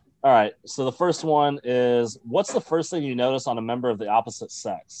all right, so the first one is, what's the first thing you notice on a member of the opposite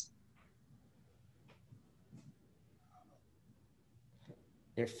sex?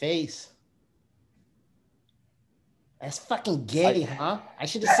 Their face. That's fucking gay, huh? I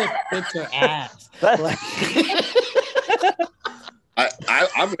should have said bitch or ass.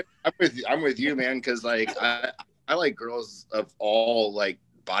 I'm with you, man, because like I like girls of all like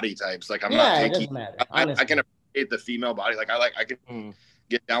body types. Like I'm not picky. It doesn't matter, I can appreciate the female body. Like I can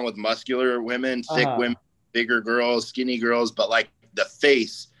get down with muscular women, thick women, bigger girls, skinny girls, but like the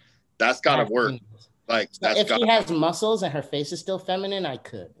face, that's gotta work. Like if she has muscles and her face is still feminine, I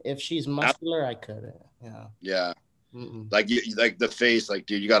could. If she's muscular, I couldn't. Yeah. Yeah. Like the face, like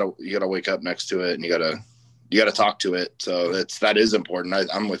dude, you gotta wake up next to it, and you gotta talk to it. So that is important.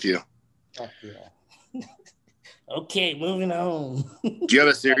 I'm with you. Yeah. Okay, moving on. Do you have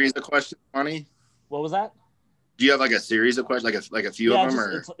a series of questions, Monty? What was that? Do you have like a series of questions, like a few of them,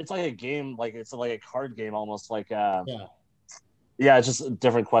 or it's like a game, like it's like a card game almost, like it's just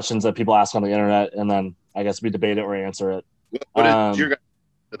different questions that people ask on the internet, and then I guess we debate it or answer it. What is your guys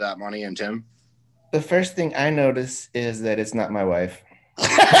to that, Monty and Tim? The first thing I notice is that it's not my wife.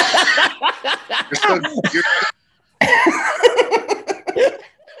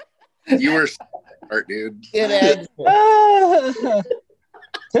 You were smart, dude. Good answer.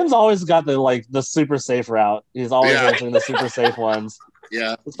 Tim's always got the super safe route. He's always answering the super safe ones.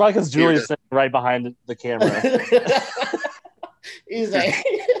 Yeah. It's probably because Julie's sitting right behind the camera. He's like,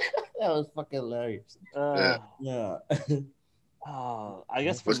 that was fucking hilarious. Yeah. I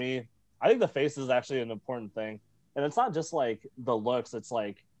guess for me, I think the face is actually an important thing. And it's not just like the looks, it's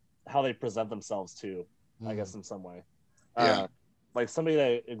like how they present themselves too, I guess, in some way. Like somebody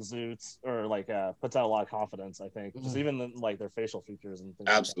that exudes or like puts out a lot of confidence, I think, just even like their facial features and things.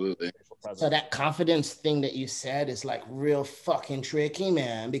 Absolutely. Like so that confidence thing that you said is like real fucking tricky,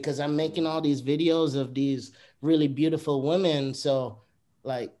 man, because I'm making all these videos of these really beautiful women. So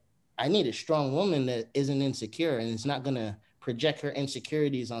like I need a strong woman that isn't insecure and is not going to project her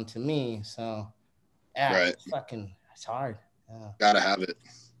insecurities onto me. So it's hard. Gotta have it.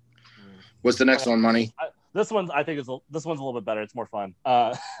 What's the next one, Money? This one's a little bit better. It's more fun.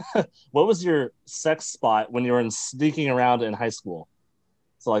 What was your sex spot when you were sneaking around in high school?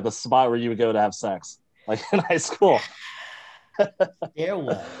 So like the spot where you would go to have sex, like in high school.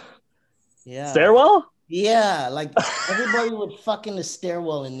 Stairwell. Yeah. Stairwell? Yeah, like everybody would fuck in the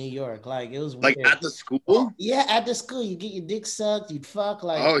stairwell in New York. Like it was weird. Like at the school? Yeah, at the school. You get your dick sucked, you'd fuck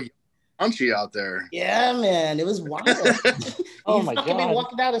like punchy out there. Yeah, man. It was wild. Oh my god. Be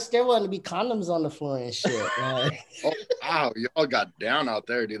walking down the stairwell and there'd be condoms on the floor and shit. Oh wow, y'all got down out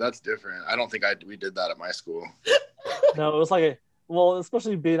there, dude. That's different. I don't think we did that at my school. No, it was like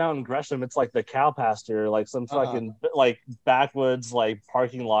especially being out in Gresham, it's like the cow pasture, like some fucking like backwoods like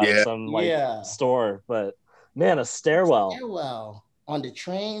parking lot or some store. But Man, a stairwell. Stairwell on the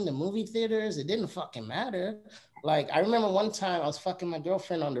train, the movie theaters. It didn't fucking matter. Like I remember one time I was fucking my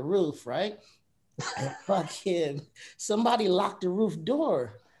girlfriend on the roof, right? And fucking somebody locked the roof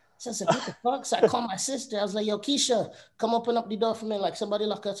door. So I said, what the fuck? So I called my sister. I was like, yo, Keisha, come open up the door for me. Like somebody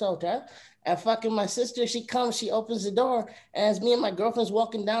locked us out, right? And fucking my sister, she comes, she opens the door. And as me and my girlfriend's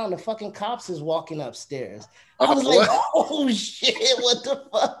walking down, the fucking cops is walking upstairs. I was like, oh shit, what the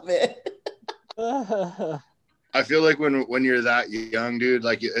fuck, man? I feel like when you're that young, dude,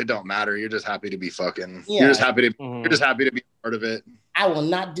 like it don't matter. You're just happy to be fucking. Yeah. You're just happy to. You're just happy to be part of it. I will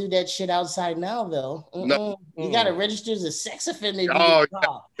not do that shit outside now, though. No. You got to register as a sex offender. Oh, yeah.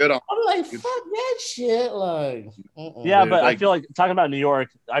 Good on. I'm like, fuck that shit. Like, yeah, but I feel like talking about New York,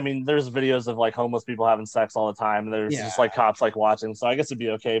 I mean, there's videos of like homeless people having sex all the time. And there's just like cops like watching. So I guess it'd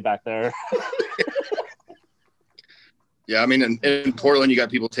be okay back there. Yeah, I mean, in Portland, you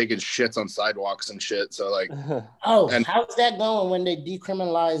got people taking shits on sidewalks and shit. So like, how's that going when they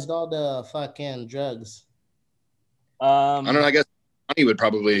decriminalized all the fucking drugs? I don't know. I guess he would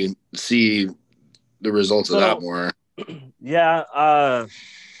probably see the results of that more. Yeah, I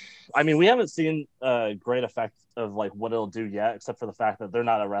mean, we haven't seen a great effect of like what it'll do yet, except for the fact that they're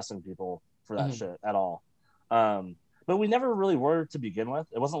not arresting people for that shit at all. But we never really were to begin with.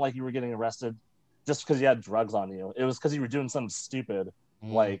 It wasn't like you were getting arrested just because you had drugs on you. It was because you were doing something stupid,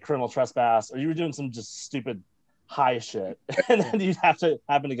 like criminal trespass, or you were doing some just stupid high shit, and then you'd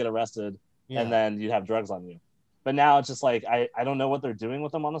happen to get arrested, and then you'd have drugs on you. But now it's just like I don't know what they're doing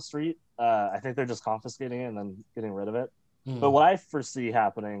with them on the street. I think they're just confiscating it and then getting rid of it. But what I foresee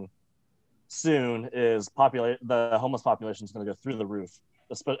happening soon is the homeless population is going to go through the roof.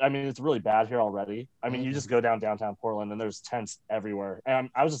 I mean, it's really bad here already. I mean, you just go downtown Portland and there's tents everywhere.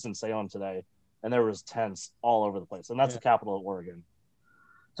 And I was just in Salem today, and there was tents all over the place. And that's the capital of Oregon.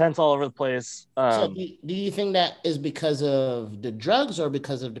 Tents all over the place. So do you think that is because of the drugs or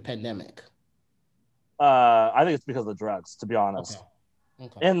because of the pandemic? I think it's because of the drugs, to be honest.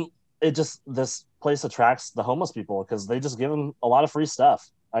 Okay. And this place attracts the homeless people because they just give them a lot of free stuff.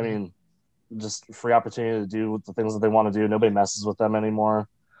 I mean, just free opportunity to do the things that they want to do. Nobody messes with them anymore.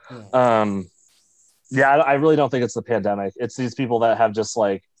 I really don't think it's the pandemic. It's these people that have just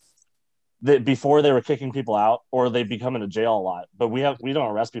like, before they were kicking people out, or they become into jail a lot. But we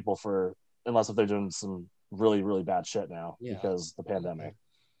don't arrest people unless if they're doing some really, really bad shit now because the pandemic.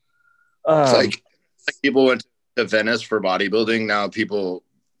 It's like people went to Venice for bodybuilding. Now people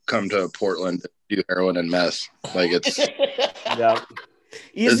come to Portland to do heroin and meth. Like it's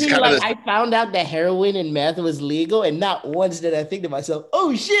You see, like I found out that heroin and meth was legal, and not once did I think to myself,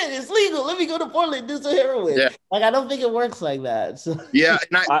 "Oh shit, it's legal. Let me go to Portland and do some heroin." Yeah. Like I don't think it works like that. So. Yeah,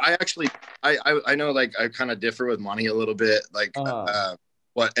 and I actually know like I kind of differ with Monty a little bit, like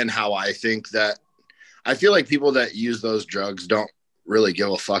what and how I think that I feel like people that use those drugs don't really give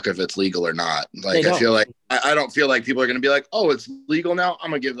a fuck if it's legal or not. Like I feel like I don't feel like people are gonna be like, oh, it's legal now,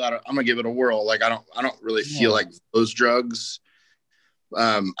 I'm gonna give it a whirl. Like I don't really feel like those drugs.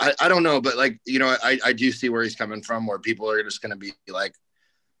 I don't know, but like, you know, I do see where he's coming from, where people are just gonna be like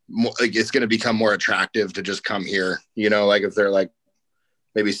it's gonna become more attractive to just come here, you know, like if they're like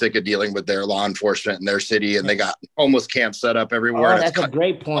maybe sick of dealing with their law enforcement in their city and they got homeless camps set up everywhere. That's a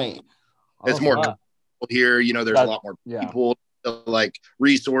great point. It's more here, you know, there's a lot more people, like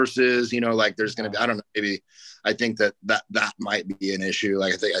resources, you know, like there's going to be, I don't know, maybe I think that might be an issue.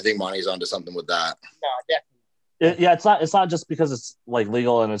 Like I think Monty's onto something with that. No, definitely. It's not just because it's like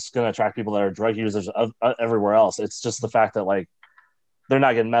legal and it's going to attract people that are drug users everywhere else. It's just the fact that like they're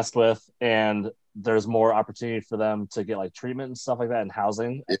not getting messed with, and there's more opportunity for them to get like treatment and stuff like that, and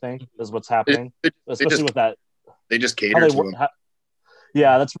housing, I think, is what's happening. Especially with that. They just cater to them.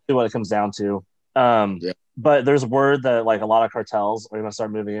 Yeah, that's really what it comes down to. But there's word that like a lot of cartels are going to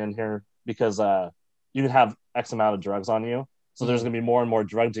start moving in here because you can have X amount of drugs on you. So there's going to be more and more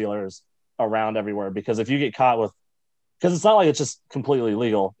drug dealers around everywhere, because if you get caught with, because it's not like it's just completely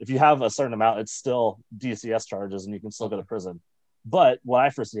legal. If you have a certain amount, it's still DCS charges and you can still go to prison. But what I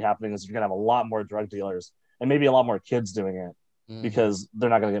foresee happening is you're going to have a lot more drug dealers and maybe a lot more kids doing it because they're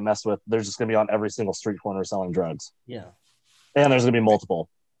not going to get messed with. They're just going to be on every single street corner selling drugs. Yeah. And there's going to be multiple,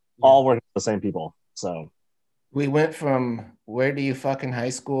 all working with the same people. So we went from where do you fucking high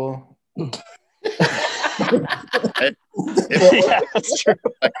school? Yeah, that's true.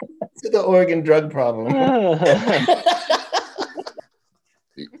 To the Oregon drug problem.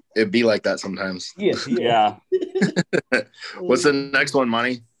 It'd be like that sometimes. Yeah. What's the next one,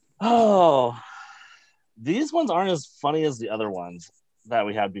 Monty? Oh, these ones aren't as funny as the other ones that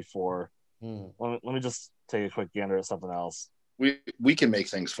we had before. Let me just take a quick gander at something else. We can make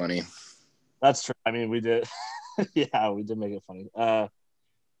things funny. That's true. I mean, we did. Yeah, we did make it funny.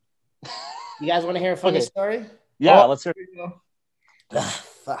 You guys want to hear a funny story? Yeah, let's hear it.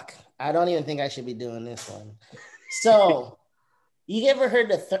 Fuck. I don't even think I should be doing this one. So, you ever heard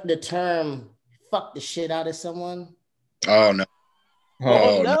the term fuck the shit out of someone? Oh, no.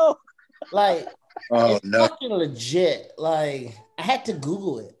 Oh, no. Like, Oh, it's no. fucking legit. Like, I had to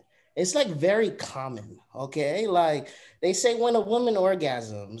Google it. It's like very common, okay? Like, they say when a woman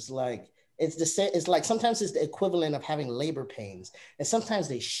orgasms, like, it's like sometimes it's the equivalent of having labor pains, and sometimes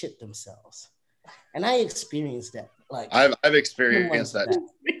they shit themselves. And I experienced that. Like, I've experienced that.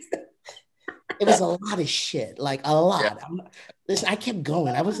 It was a lot of shit, like a lot. Yeah. Listen, I kept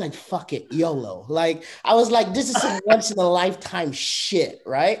going. I was like, fuck it, YOLO. Like, I was like, this is some once in a lifetime shit,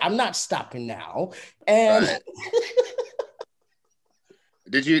 right? I'm not stopping now. And right.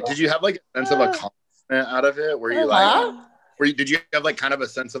 Did you have like a sense of accomplishment out of it? Were you like, did you have like kind of a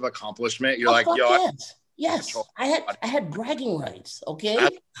sense of accomplishment? You're like, yo, yes. I had bragging rights. Okay.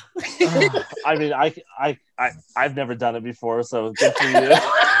 I mean, I've never done it before, so good for you.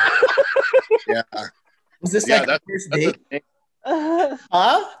 Yeah. Was this like a first date?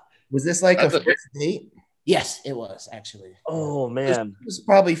 Was this like a first date? Yes, it was actually. Oh man, it was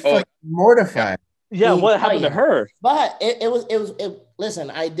probably fucking mortified. Yeah, what happened to her? But it was. Listen,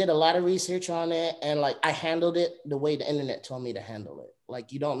 I did a lot of research on it, and like I handled it the way the internet told me to handle it.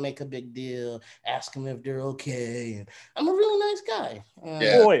 Like, you don't make a big deal, ask them if they're okay. And I'm a really nice guy.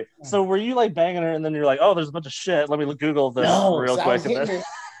 Oh, wait, so were you like banging her, and then you're like, oh, there's a bunch of shit. Let me Google this real quick.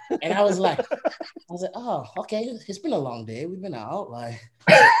 And I was like, oh, okay, it's been a long day. We've been out, like.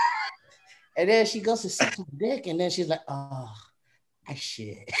 And then she goes to suck my dick, and then she's like, oh, I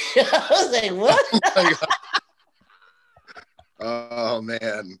shit. I was like, what? Oh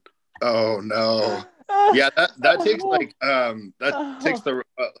man. Oh no. Yeah, that takes like that takes the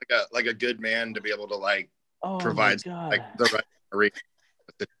like a good man to be able to like provide like the right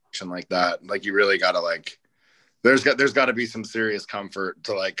situation like that. Like, you really gotta like there's got to be some serious comfort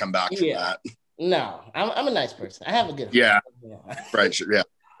to like come back from that. No, I'm a nice person. I have a good right. Yeah.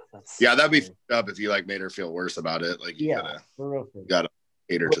 Yeah, that'd be up if you like made her feel worse about it. Like, you gotta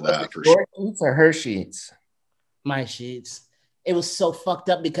cater to that for sure. Sheets or her sheets? My sheets. It was so fucked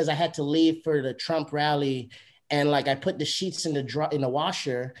up because I had to leave for the Trump rally, and like I put the sheets in the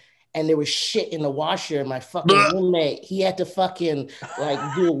washer, and there was shit in the washer. My fucking roommate, he had to fucking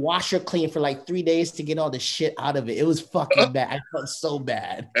like do a washer clean for like 3 days to get all the shit out of it. It was fucking bad. I felt so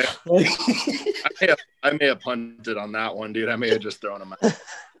bad. I may have punted on that one, dude. I may have just thrown him out.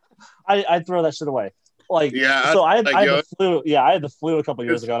 I'd throw that shit away. Like, so I had the flu. Yeah, I had the flu a couple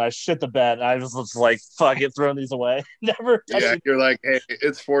years ago, and I shit the bed. And I was just like, "Fuck it, throwing these away." Never. Yeah, you're like, "Hey,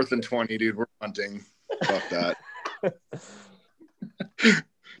 it's 4th and 20, dude. We're hunting." Fuck that.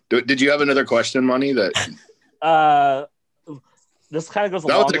 Did you have another question, Money? That this kind of goes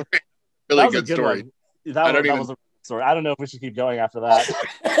along. That was a really good story. That was a story. I don't know if we should keep going after that.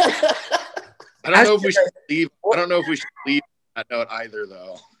 I don't know if we should leave. I don't know if we should leave that note either,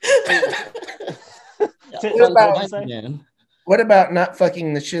 though. What about not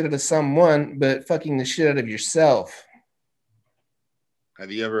fucking the shit out of someone, but fucking the shit out of yourself? Have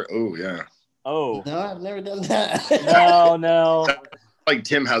you ever? Oh, yeah. Oh. No, I've never done that. No. Like,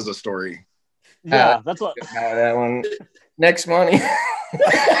 Tim has a story. Yeah, that's what. That one. Next Money.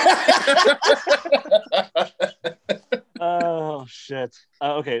 Oh, shit.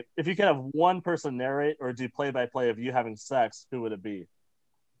 Okay, if you could have one person narrate or do play-by-play of you having sex, who would it be?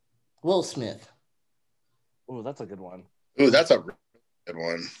 Will Smith. Oh, that's a good one. Oh, that's a really good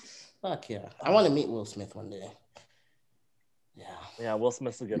one. Fuck yeah. I want to meet Will Smith one day. Yeah, Will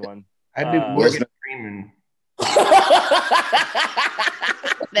Smith's a good one. I'd do Morgan Freeman.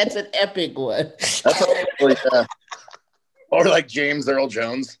 That's an epic one. That's really, or like James Earl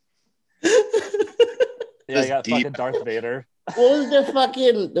Jones. Yeah, you got fucking Darth Vader. What was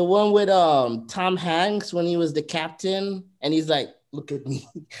the one with Tom Hanks when he was the captain and he's like, look at me,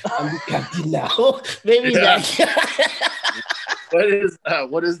 I'm the captain now. Maybe that guy.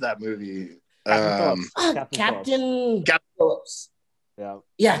 What is that movie? Captain Phillips.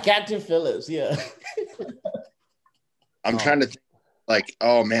 Yeah, Captain Phillips. Yeah. I'm trying to think, like,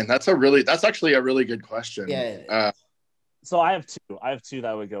 oh man, that's actually a really good question. Yeah. So I have two that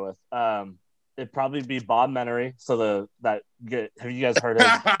I would go with. It'd probably be Bob Menery. So have you guys heard of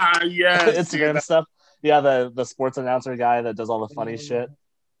yes, Instagram stuff? Yeah, the sports announcer guy that does all the funny shit.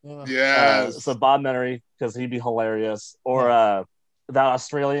 Yeah. So Bob Menery, because he'd be hilarious. Or that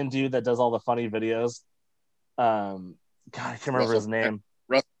Australian dude that does all the funny videos. God, I can't remember his name.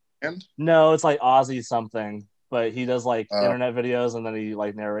 Russell Brand? No, it's like Aussie something. but he does like internet videos and then he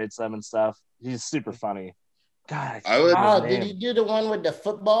like narrates them and stuff. He's super funny. God, did he do the one with the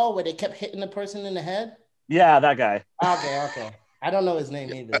football where they kept hitting the person in the head? Yeah, that guy. Okay. I don't know his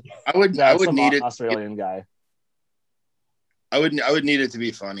name either. I would need it. Australian guy. I would need it to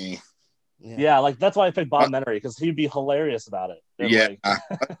be funny. Yeah, like that's why I picked Bob Menery, because he'd be hilarious about it. And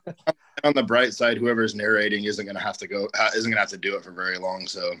on the bright side, whoever's narrating isn't gonna have to do it for very long.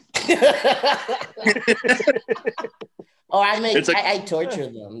 So I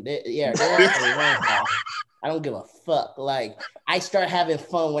torture them. They're I don't give a fuck. Like, I start having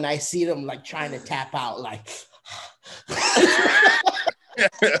fun when I see them like trying to tap out. Like,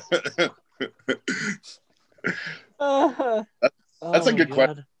 that's a good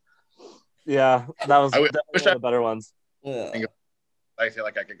question. Yeah, that was one of the better ones. Yeah. I feel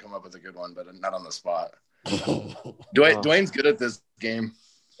like I could come up with a good one, but not on the spot. Dwayne's good at this game.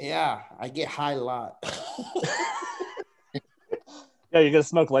 Yeah, I get high a lot. Yeah, you're gonna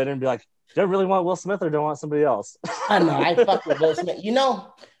smoke later and be like, do I really want Will Smith or do I want somebody else? I know, I fuck with Will Smith. You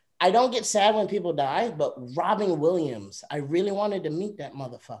know, I don't get sad when people die, but Robin Williams, I really wanted to meet that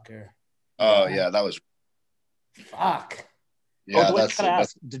motherfucker. Oh yeah, that was fuck. Yeah,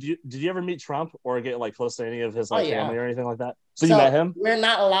 that's did you ever meet Trump or get like close to any of his family or anything like that? So you met him? We're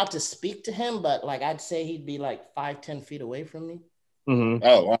not allowed to speak to him, but like I'd say he'd be like 5-10 feet away from me. Mm-hmm.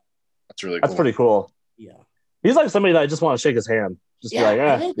 Oh, wow. That's really cool. That's pretty cool. Yeah. He's like somebody that I just want to shake his hand. Just be like,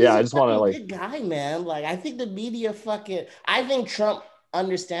 I just want to like good guy, man. Like, I think the media I think Trump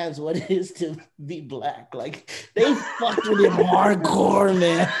understands what it is to be black. Like, they fucked with him hardcore,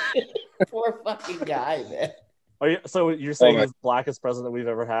 man. Poor fucking guy, man. So you're saying he's the blackest president we've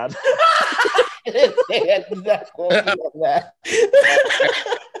ever had? You're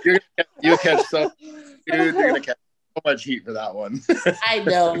gonna catch so much heat for that one. I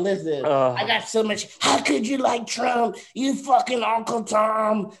know. Listen, I got so much. How could you like Trump? You fucking Uncle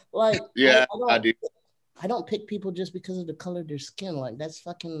Tom. Like, yeah, I do. I don't pick people just because of the color of their skin. Like, that's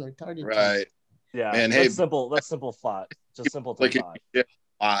fucking retarded. Right. Yeah. And that's simple. That's simple thought. Just simple thought. A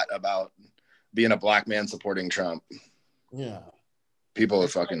lot about being a black man supporting Trump. Yeah. People are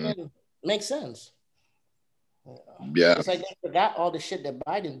fucking makes sense. Yeah. It's like they forgot all the shit that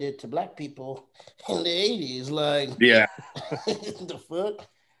Biden did to black people in the 80s. Like, yeah. The fuck?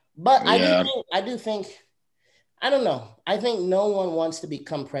 But I do think, I don't know. I think no one wants to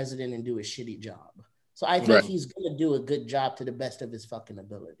become president and do a shitty job. So I think he's going to do a good job to the best of his fucking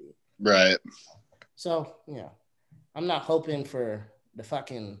ability. Right. So, yeah. I'm not hoping for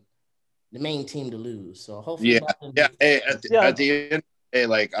the main team to lose. So hopefully. Yeah. Hey, at the end, hey,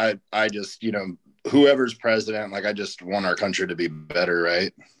 like I just, whoever's president, like I just want our country to be better,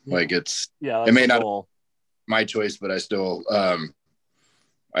 right? Yeah. Like it may not be my choice, but I still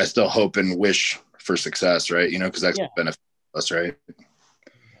hope and wish for success, right? Because that's benefit us, right?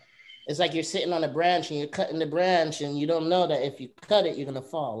 It's like you're sitting on a branch and you're cutting the branch and you don't know that if you cut it, you're gonna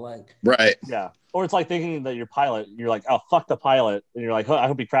fall. Like, right. Yeah. Or it's like thinking that your pilot, you're like, oh, fuck the pilot. And you're like, oh, I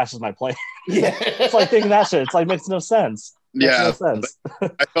hope he crashes my plane. Yeah. It's like thinking that shit. It's like, makes no sense. No sense.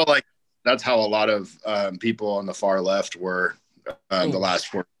 I felt like that's how a lot of people on the far left were the last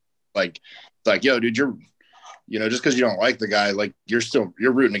 4. Like, it's like, yo, dude, you're, just because you don't like the guy, like you're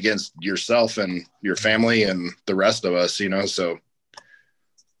rooting against yourself and your family and the rest of us, so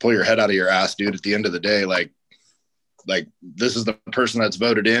pull your head out of your ass, dude. At the end of the day, like this is the person that's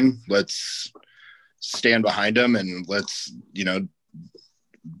voted in. Let's stand behind him and let's,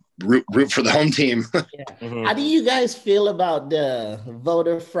 root for the home team. Yeah. Mm-hmm. How do you guys feel about the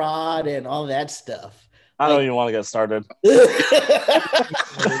voter fraud and all that stuff? I don't even want to get started.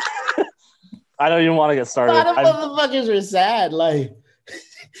 I don't even want to get started. A lot of motherfuckers were sad. Like,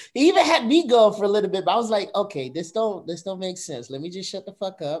 he even had me go for a little bit, but I was like, okay, this don't make sense. Let me just shut the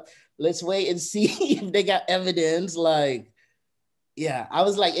fuck up. Let's wait and see if they got evidence. Like, yeah, I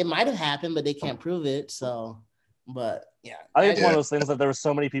was like, it might have happened, but they can't prove it. So, but yeah, I think it's one of those things that there were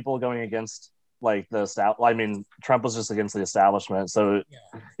so many people going against, like Trump was just against the establishment. So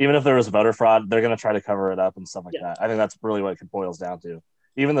even if there was voter fraud, they're going to try to cover it up and stuff like that. I think that's really what it boils down to.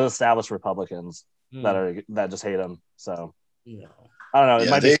 Even the established Republicans that just hate him. So I don't know.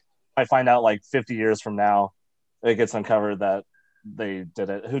 It might find out like 50 years from now, it gets uncovered that they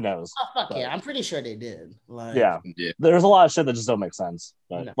did it. Who knows? Oh, fuck yeah. I'm pretty sure they did. Like, there's a lot of shit that just don't make sense.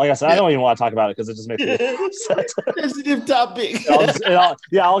 But like I said, I don't even want to talk about it because it just makes me upset. Sensitive topic.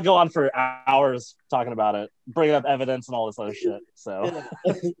 I'll go on for hours talking about it, bringing up evidence and all this other shit. So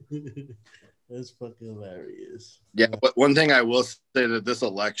that's fucking hilarious. Yeah, but one thing I will say that this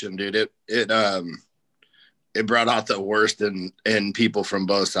election, dude, it brought out the worst in people from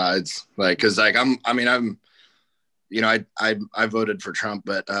both sides. Like, cause like I'm I voted for Trump,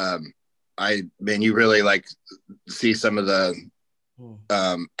 but you really like see some of the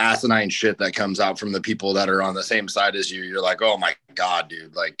asinine shit that comes out from the people that are on the same side as you. You're like, oh my God,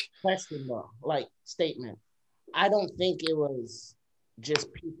 dude. Like, question though, like statement. I don't think it was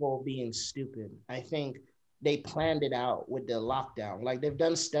just people being stupid. I think they planned it out with the lockdown. Like they've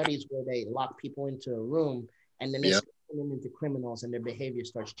done studies where they lock people into a room and then they turn them into criminals and their behavior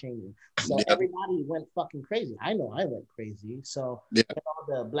starts changing. So everybody went fucking crazy. I know I went crazy. So all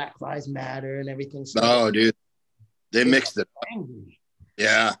the Black Lives Matter and everything. Oh, dude. They mixed it. Angry.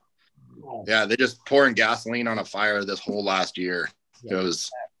 Yeah. Yeah. They just pouring gasoline on a fire this whole last year. It was,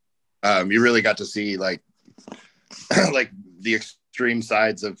 you really got to see like the extreme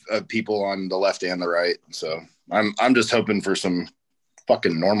sides of people on the left and the right. So I'm just hoping for some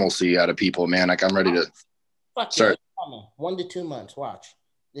fucking normalcy out of people, man. Like I'm ready to start. 1 to 2 months. Watch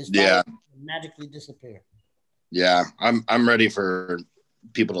this. Magically disappear. Yeah, I'm ready for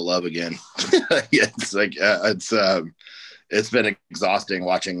people to love again. It's like it's been exhausting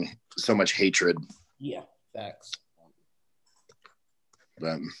watching so much hatred. Yeah, facts.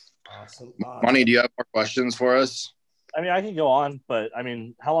 Awesome. Monty, do you have more questions for us? I mean, I can go on, but I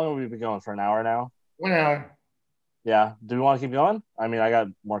mean, how long have we been going for? An hour now? 1 hour. Yeah. Do we want to keep going? I mean, I got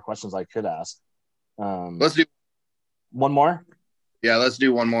more questions I could ask. Let's do one more. Yeah, let's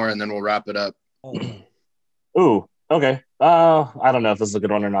do one more and then we'll wrap it up. Ooh, okay. I don't know if this is a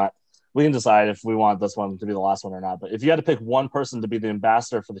good one or not. We can decide if we want this one to be the last one or not. But if you had to pick one person to be the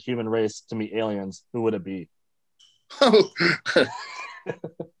ambassador for the human race to meet aliens, who would it be?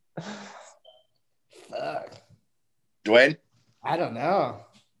 Dwayne? I don't know.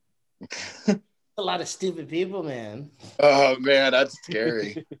 A lot of stupid people, man. Oh man, that's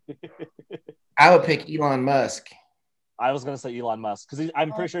scary. I would pick Elon Musk. I was gonna say Elon Musk because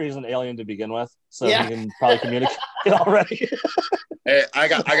I'm pretty sure he's an alien to begin with, so he can probably communicate already. Hey, I'm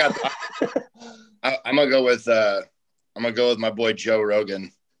gonna go with my boy Joe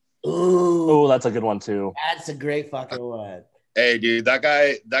Rogan. Ooh, that's a good one too. That's a great fucking one. Hey, dude, that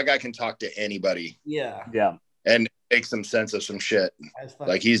guy can talk to anybody. Yeah. And make some sense of some shit.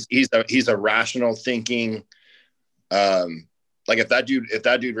 Like he's a rational thinking. Like if that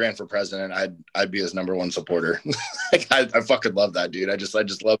dude ran for president, I'd be his number one supporter. Like I fucking love that dude. I just love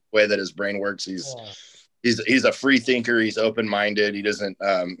the way that his brain works. He's a free thinker. He's open-minded. He doesn't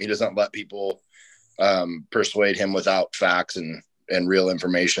let people persuade him without facts and real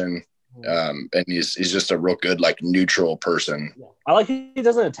information. And he's just a real good, like, neutral person. I like he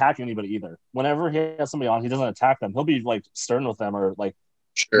doesn't attack anybody either. Whenever he has somebody on, he doesn't attack them. He'll be like stern with them or like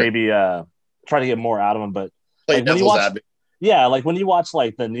maybe try to get more out of them. But like when you watch, like when you watch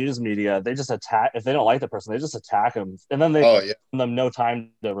like the news media, they just attack. If they don't like the person, they just attack them, and then they give them no time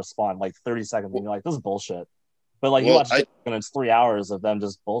to respond, like 30 seconds, and you're like, this is bullshit. But like you watch and it's 3 hours of them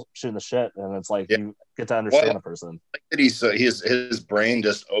just shooting the shit, and it's like you get to understand a person. Like his brain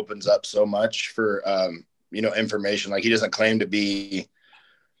just opens up so much for information. Like he doesn't claim to be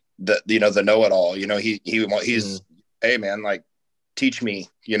the know-it-all. He's hey man, like teach me,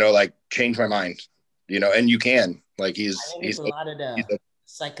 like change my mind, and you can. Like he's a lot of the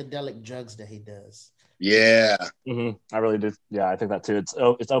psychedelic drugs that he does. Yeah. Mm-hmm. I really do. Yeah, I think that too. It's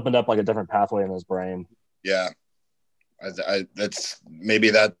opened up like a different pathway in his brain. Yeah. There's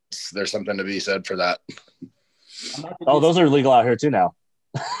something to be said for that. Oh, those are legal out here too now.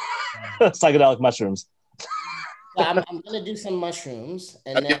 Psychedelic mushrooms. I'm gonna do some mushrooms.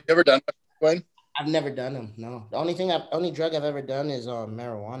 And have you ever done Wayne? I've never done them. No, the only drug I've ever done is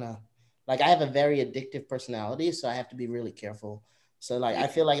marijuana. Like I have a very addictive personality, so I have to be really careful. So like I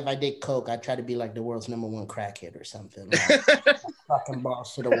feel like if I did coke, I'd try to be like the world's #1 crackhead or something. Like, fucking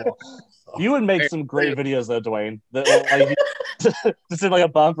balls to the wall. So. You would make some great videos though, Dwayne. Just in like a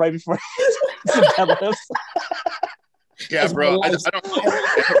bump right before some deadlifts. Yeah, bro. I don't.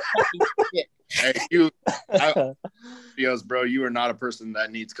 Hey, videos, bro. You are not a person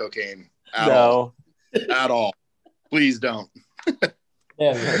that needs cocaine at all. Please don't.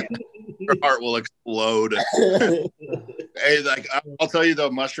 Your heart will explode. Hey, like I'll tell you though,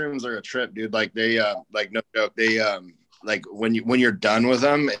 mushrooms are a trip, dude. Like they like no joke. They like when you're done with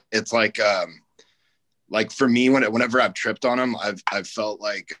them, it's like for me whenever I've tripped on them, I've felt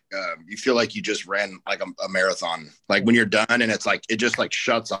like you feel like you just ran like a marathon. Like when you're done and it's like it just like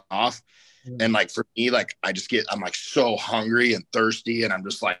shuts off. And like for me, like I'm like so hungry and thirsty, and I'm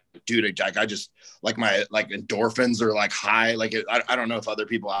just like, dude, like I just like my like endorphins are like high. Like I don't know if other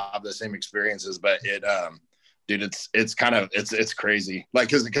people have the same experiences, but it dude, it's kind of it's crazy. Like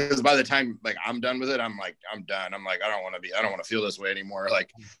because by the time like I'm done with it, I'm done. I'm like I don't want to feel this way anymore.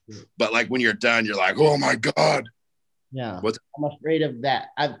 Like, but like when you're done, you're like, oh my god, Yeah. What's I'm afraid of that.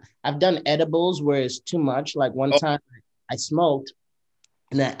 I've done edibles where it's too much. Like one time I smoked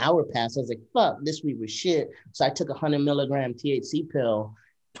and that hour passed. I was like, fuck, this weed was shit. So I took 100 milligram THC pill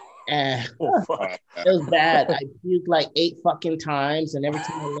and it was bad. I puked like 8 fucking times. And every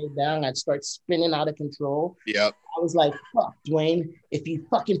time I lay down, I'd start spinning out of control. Yep. I was like, fuck, Dwayne, if you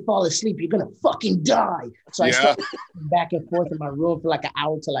fucking fall asleep, you're going to fucking die. So I started back and forth in my room for like an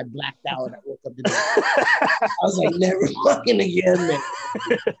hour till I blacked out and I woke up to this. I was like, never fucking again, man.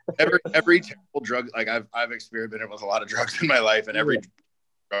 Every terrible drug, like I've experimented with a lot of drugs in my life, and every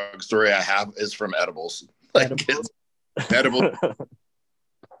drug story I have is from edibles. Like edible.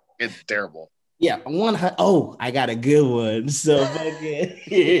 It's terrible. Yeah, I got a good one. So fucking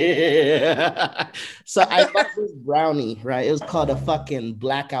So I bought this brownie, right? It was called a fucking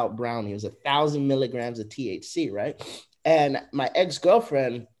blackout brownie. It was 1,000 milligrams of THC, right? And my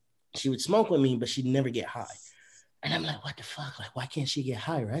ex-girlfriend, she would smoke with me, but she'd never get high. And I'm like, what the fuck? Like, why can't she get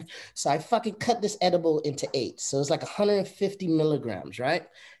high, right? So I fucking cut this edible into 8. So it's like 150 milligrams, right?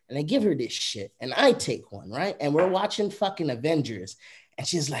 And I give her this shit. And I take one, right? And we're watching fucking Avengers. And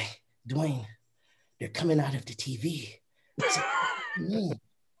she's like, Dwayne, they're coming out of the TV. Like,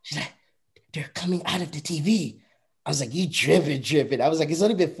 she's like, they're coming out of the TV. I was like, you tripping. I was like, it's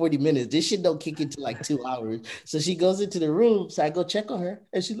only been 40 minutes. This shit don't kick into like 2 hours. So she goes into the room. So I go check on her.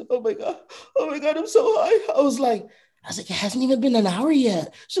 And she's like, oh my God, I'm so high. I was like, it hasn't even been an hour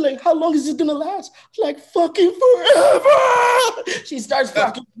yet. She's like, how long is this gonna last? I was like, fucking forever. She starts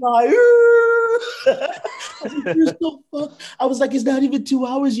fucking crying. You're so fun. I was like, it's not even 2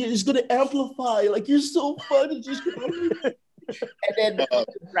 hours yet. It's gonna amplify. Like, you're so funny. And then the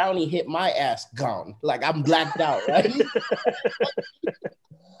brownie hit my ass, gone. Like, I'm blacked out, right?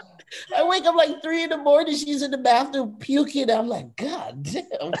 I wake up like 3 in the morning. She's in the bathroom puking. I'm like, God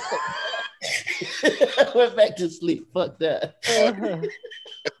damn. I went back to sleep. Fuck that. If I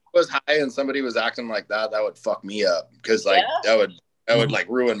was high and somebody was acting like that, that would fuck me up. Because like that would like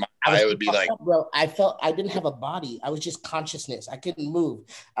ruin my eye. It would be like, bro, I felt I didn't have a body. I was just consciousness. I couldn't move.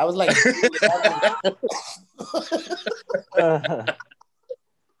 I was like,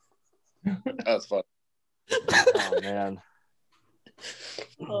 that's fun. Oh man.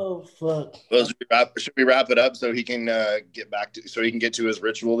 Oh fuck. Well, should we wrap it up so he can get to his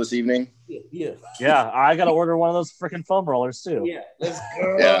ritual this evening? Yeah, I gotta order one of those freaking foam rollers too. Yeah, let's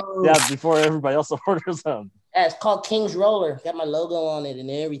go. Yeah, before everybody else orders them. Yeah, it's called King's Roller. Got my logo on it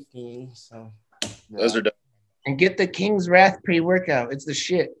and everything. So those are dope. And get the King's Wrath pre-workout. It's the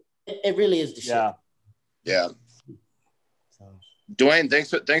shit. It really is the shit. Yeah. Dwayne,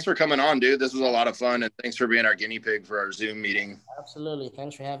 thanks for coming on, dude. This was a lot of fun, and thanks for being our guinea pig for our Zoom meeting. Absolutely.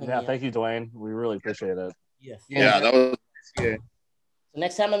 Thanks for having me. Yeah, thank you, Dwayne. We really appreciate it. Yeah, that was good. So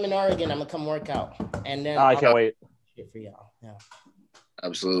next time I'm in Oregon, I'm gonna come work out, and then I can't wait. Shit for y'all. Yeah.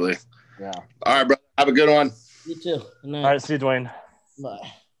 Absolutely. Yeah. All right, brother. Have a good one. You too. All right, see you, Dwayne. Bye. All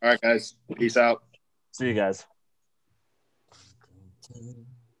right, guys. Peace out. See you guys.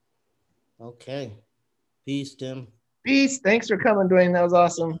 Okay. Peace, Tim. Peace. Thanks for coming, Dwayne. That was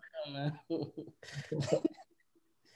awesome.